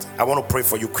your heart, I want to pray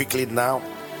for you quickly now.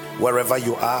 Wherever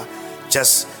you are,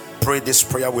 just pray this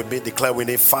prayer with me. Declare with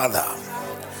me, "Father,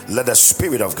 let the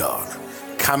Spirit of God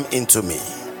come into me.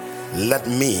 Let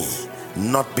me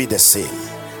not be the same.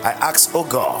 I ask, oh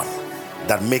God,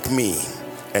 that make me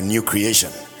a new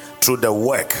creation through the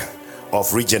work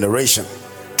of regeneration,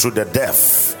 through the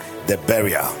death, the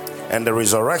burial, and the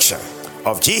resurrection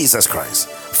of Jesus Christ.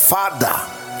 Father,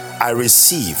 I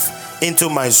receive into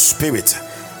my spirit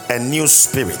a new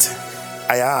spirit.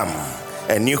 I am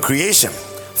a new creation.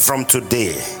 From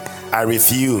today, I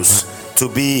refuse to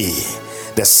be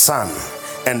the son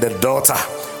and the daughter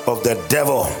of the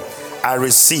devil. I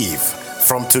receive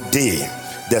from today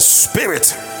the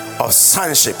spirit of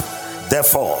sonship.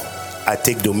 Therefore, I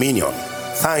take dominion.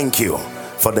 Thank you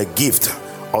for the gift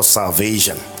of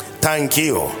salvation. Thank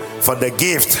you for the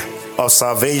gift of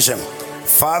salvation.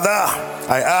 Father,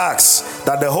 I ask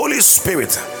that the Holy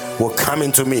Spirit will come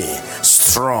into me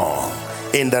strong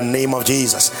in the name of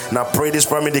Jesus. Now pray this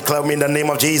prayer, declare me in the name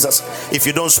of Jesus. If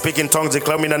you don't speak in tongues,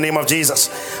 declare me in the name of Jesus.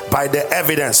 By the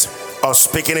evidence of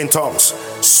speaking in tongues,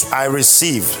 I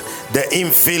receive the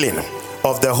infilling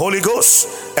of the Holy Ghost,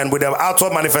 and with the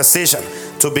outward manifestation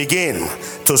to begin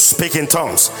to speak in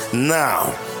tongues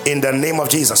now in the name of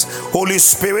Jesus. Holy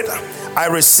Spirit, I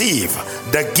receive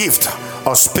the gift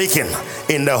of speaking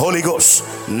in the Holy Ghost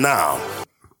now.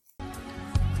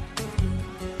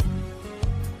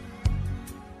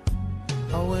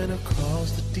 I went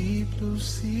across the deep blue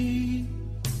sea,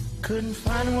 couldn't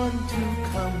find one to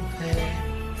compare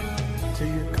to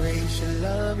your grace, your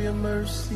love, your mercy.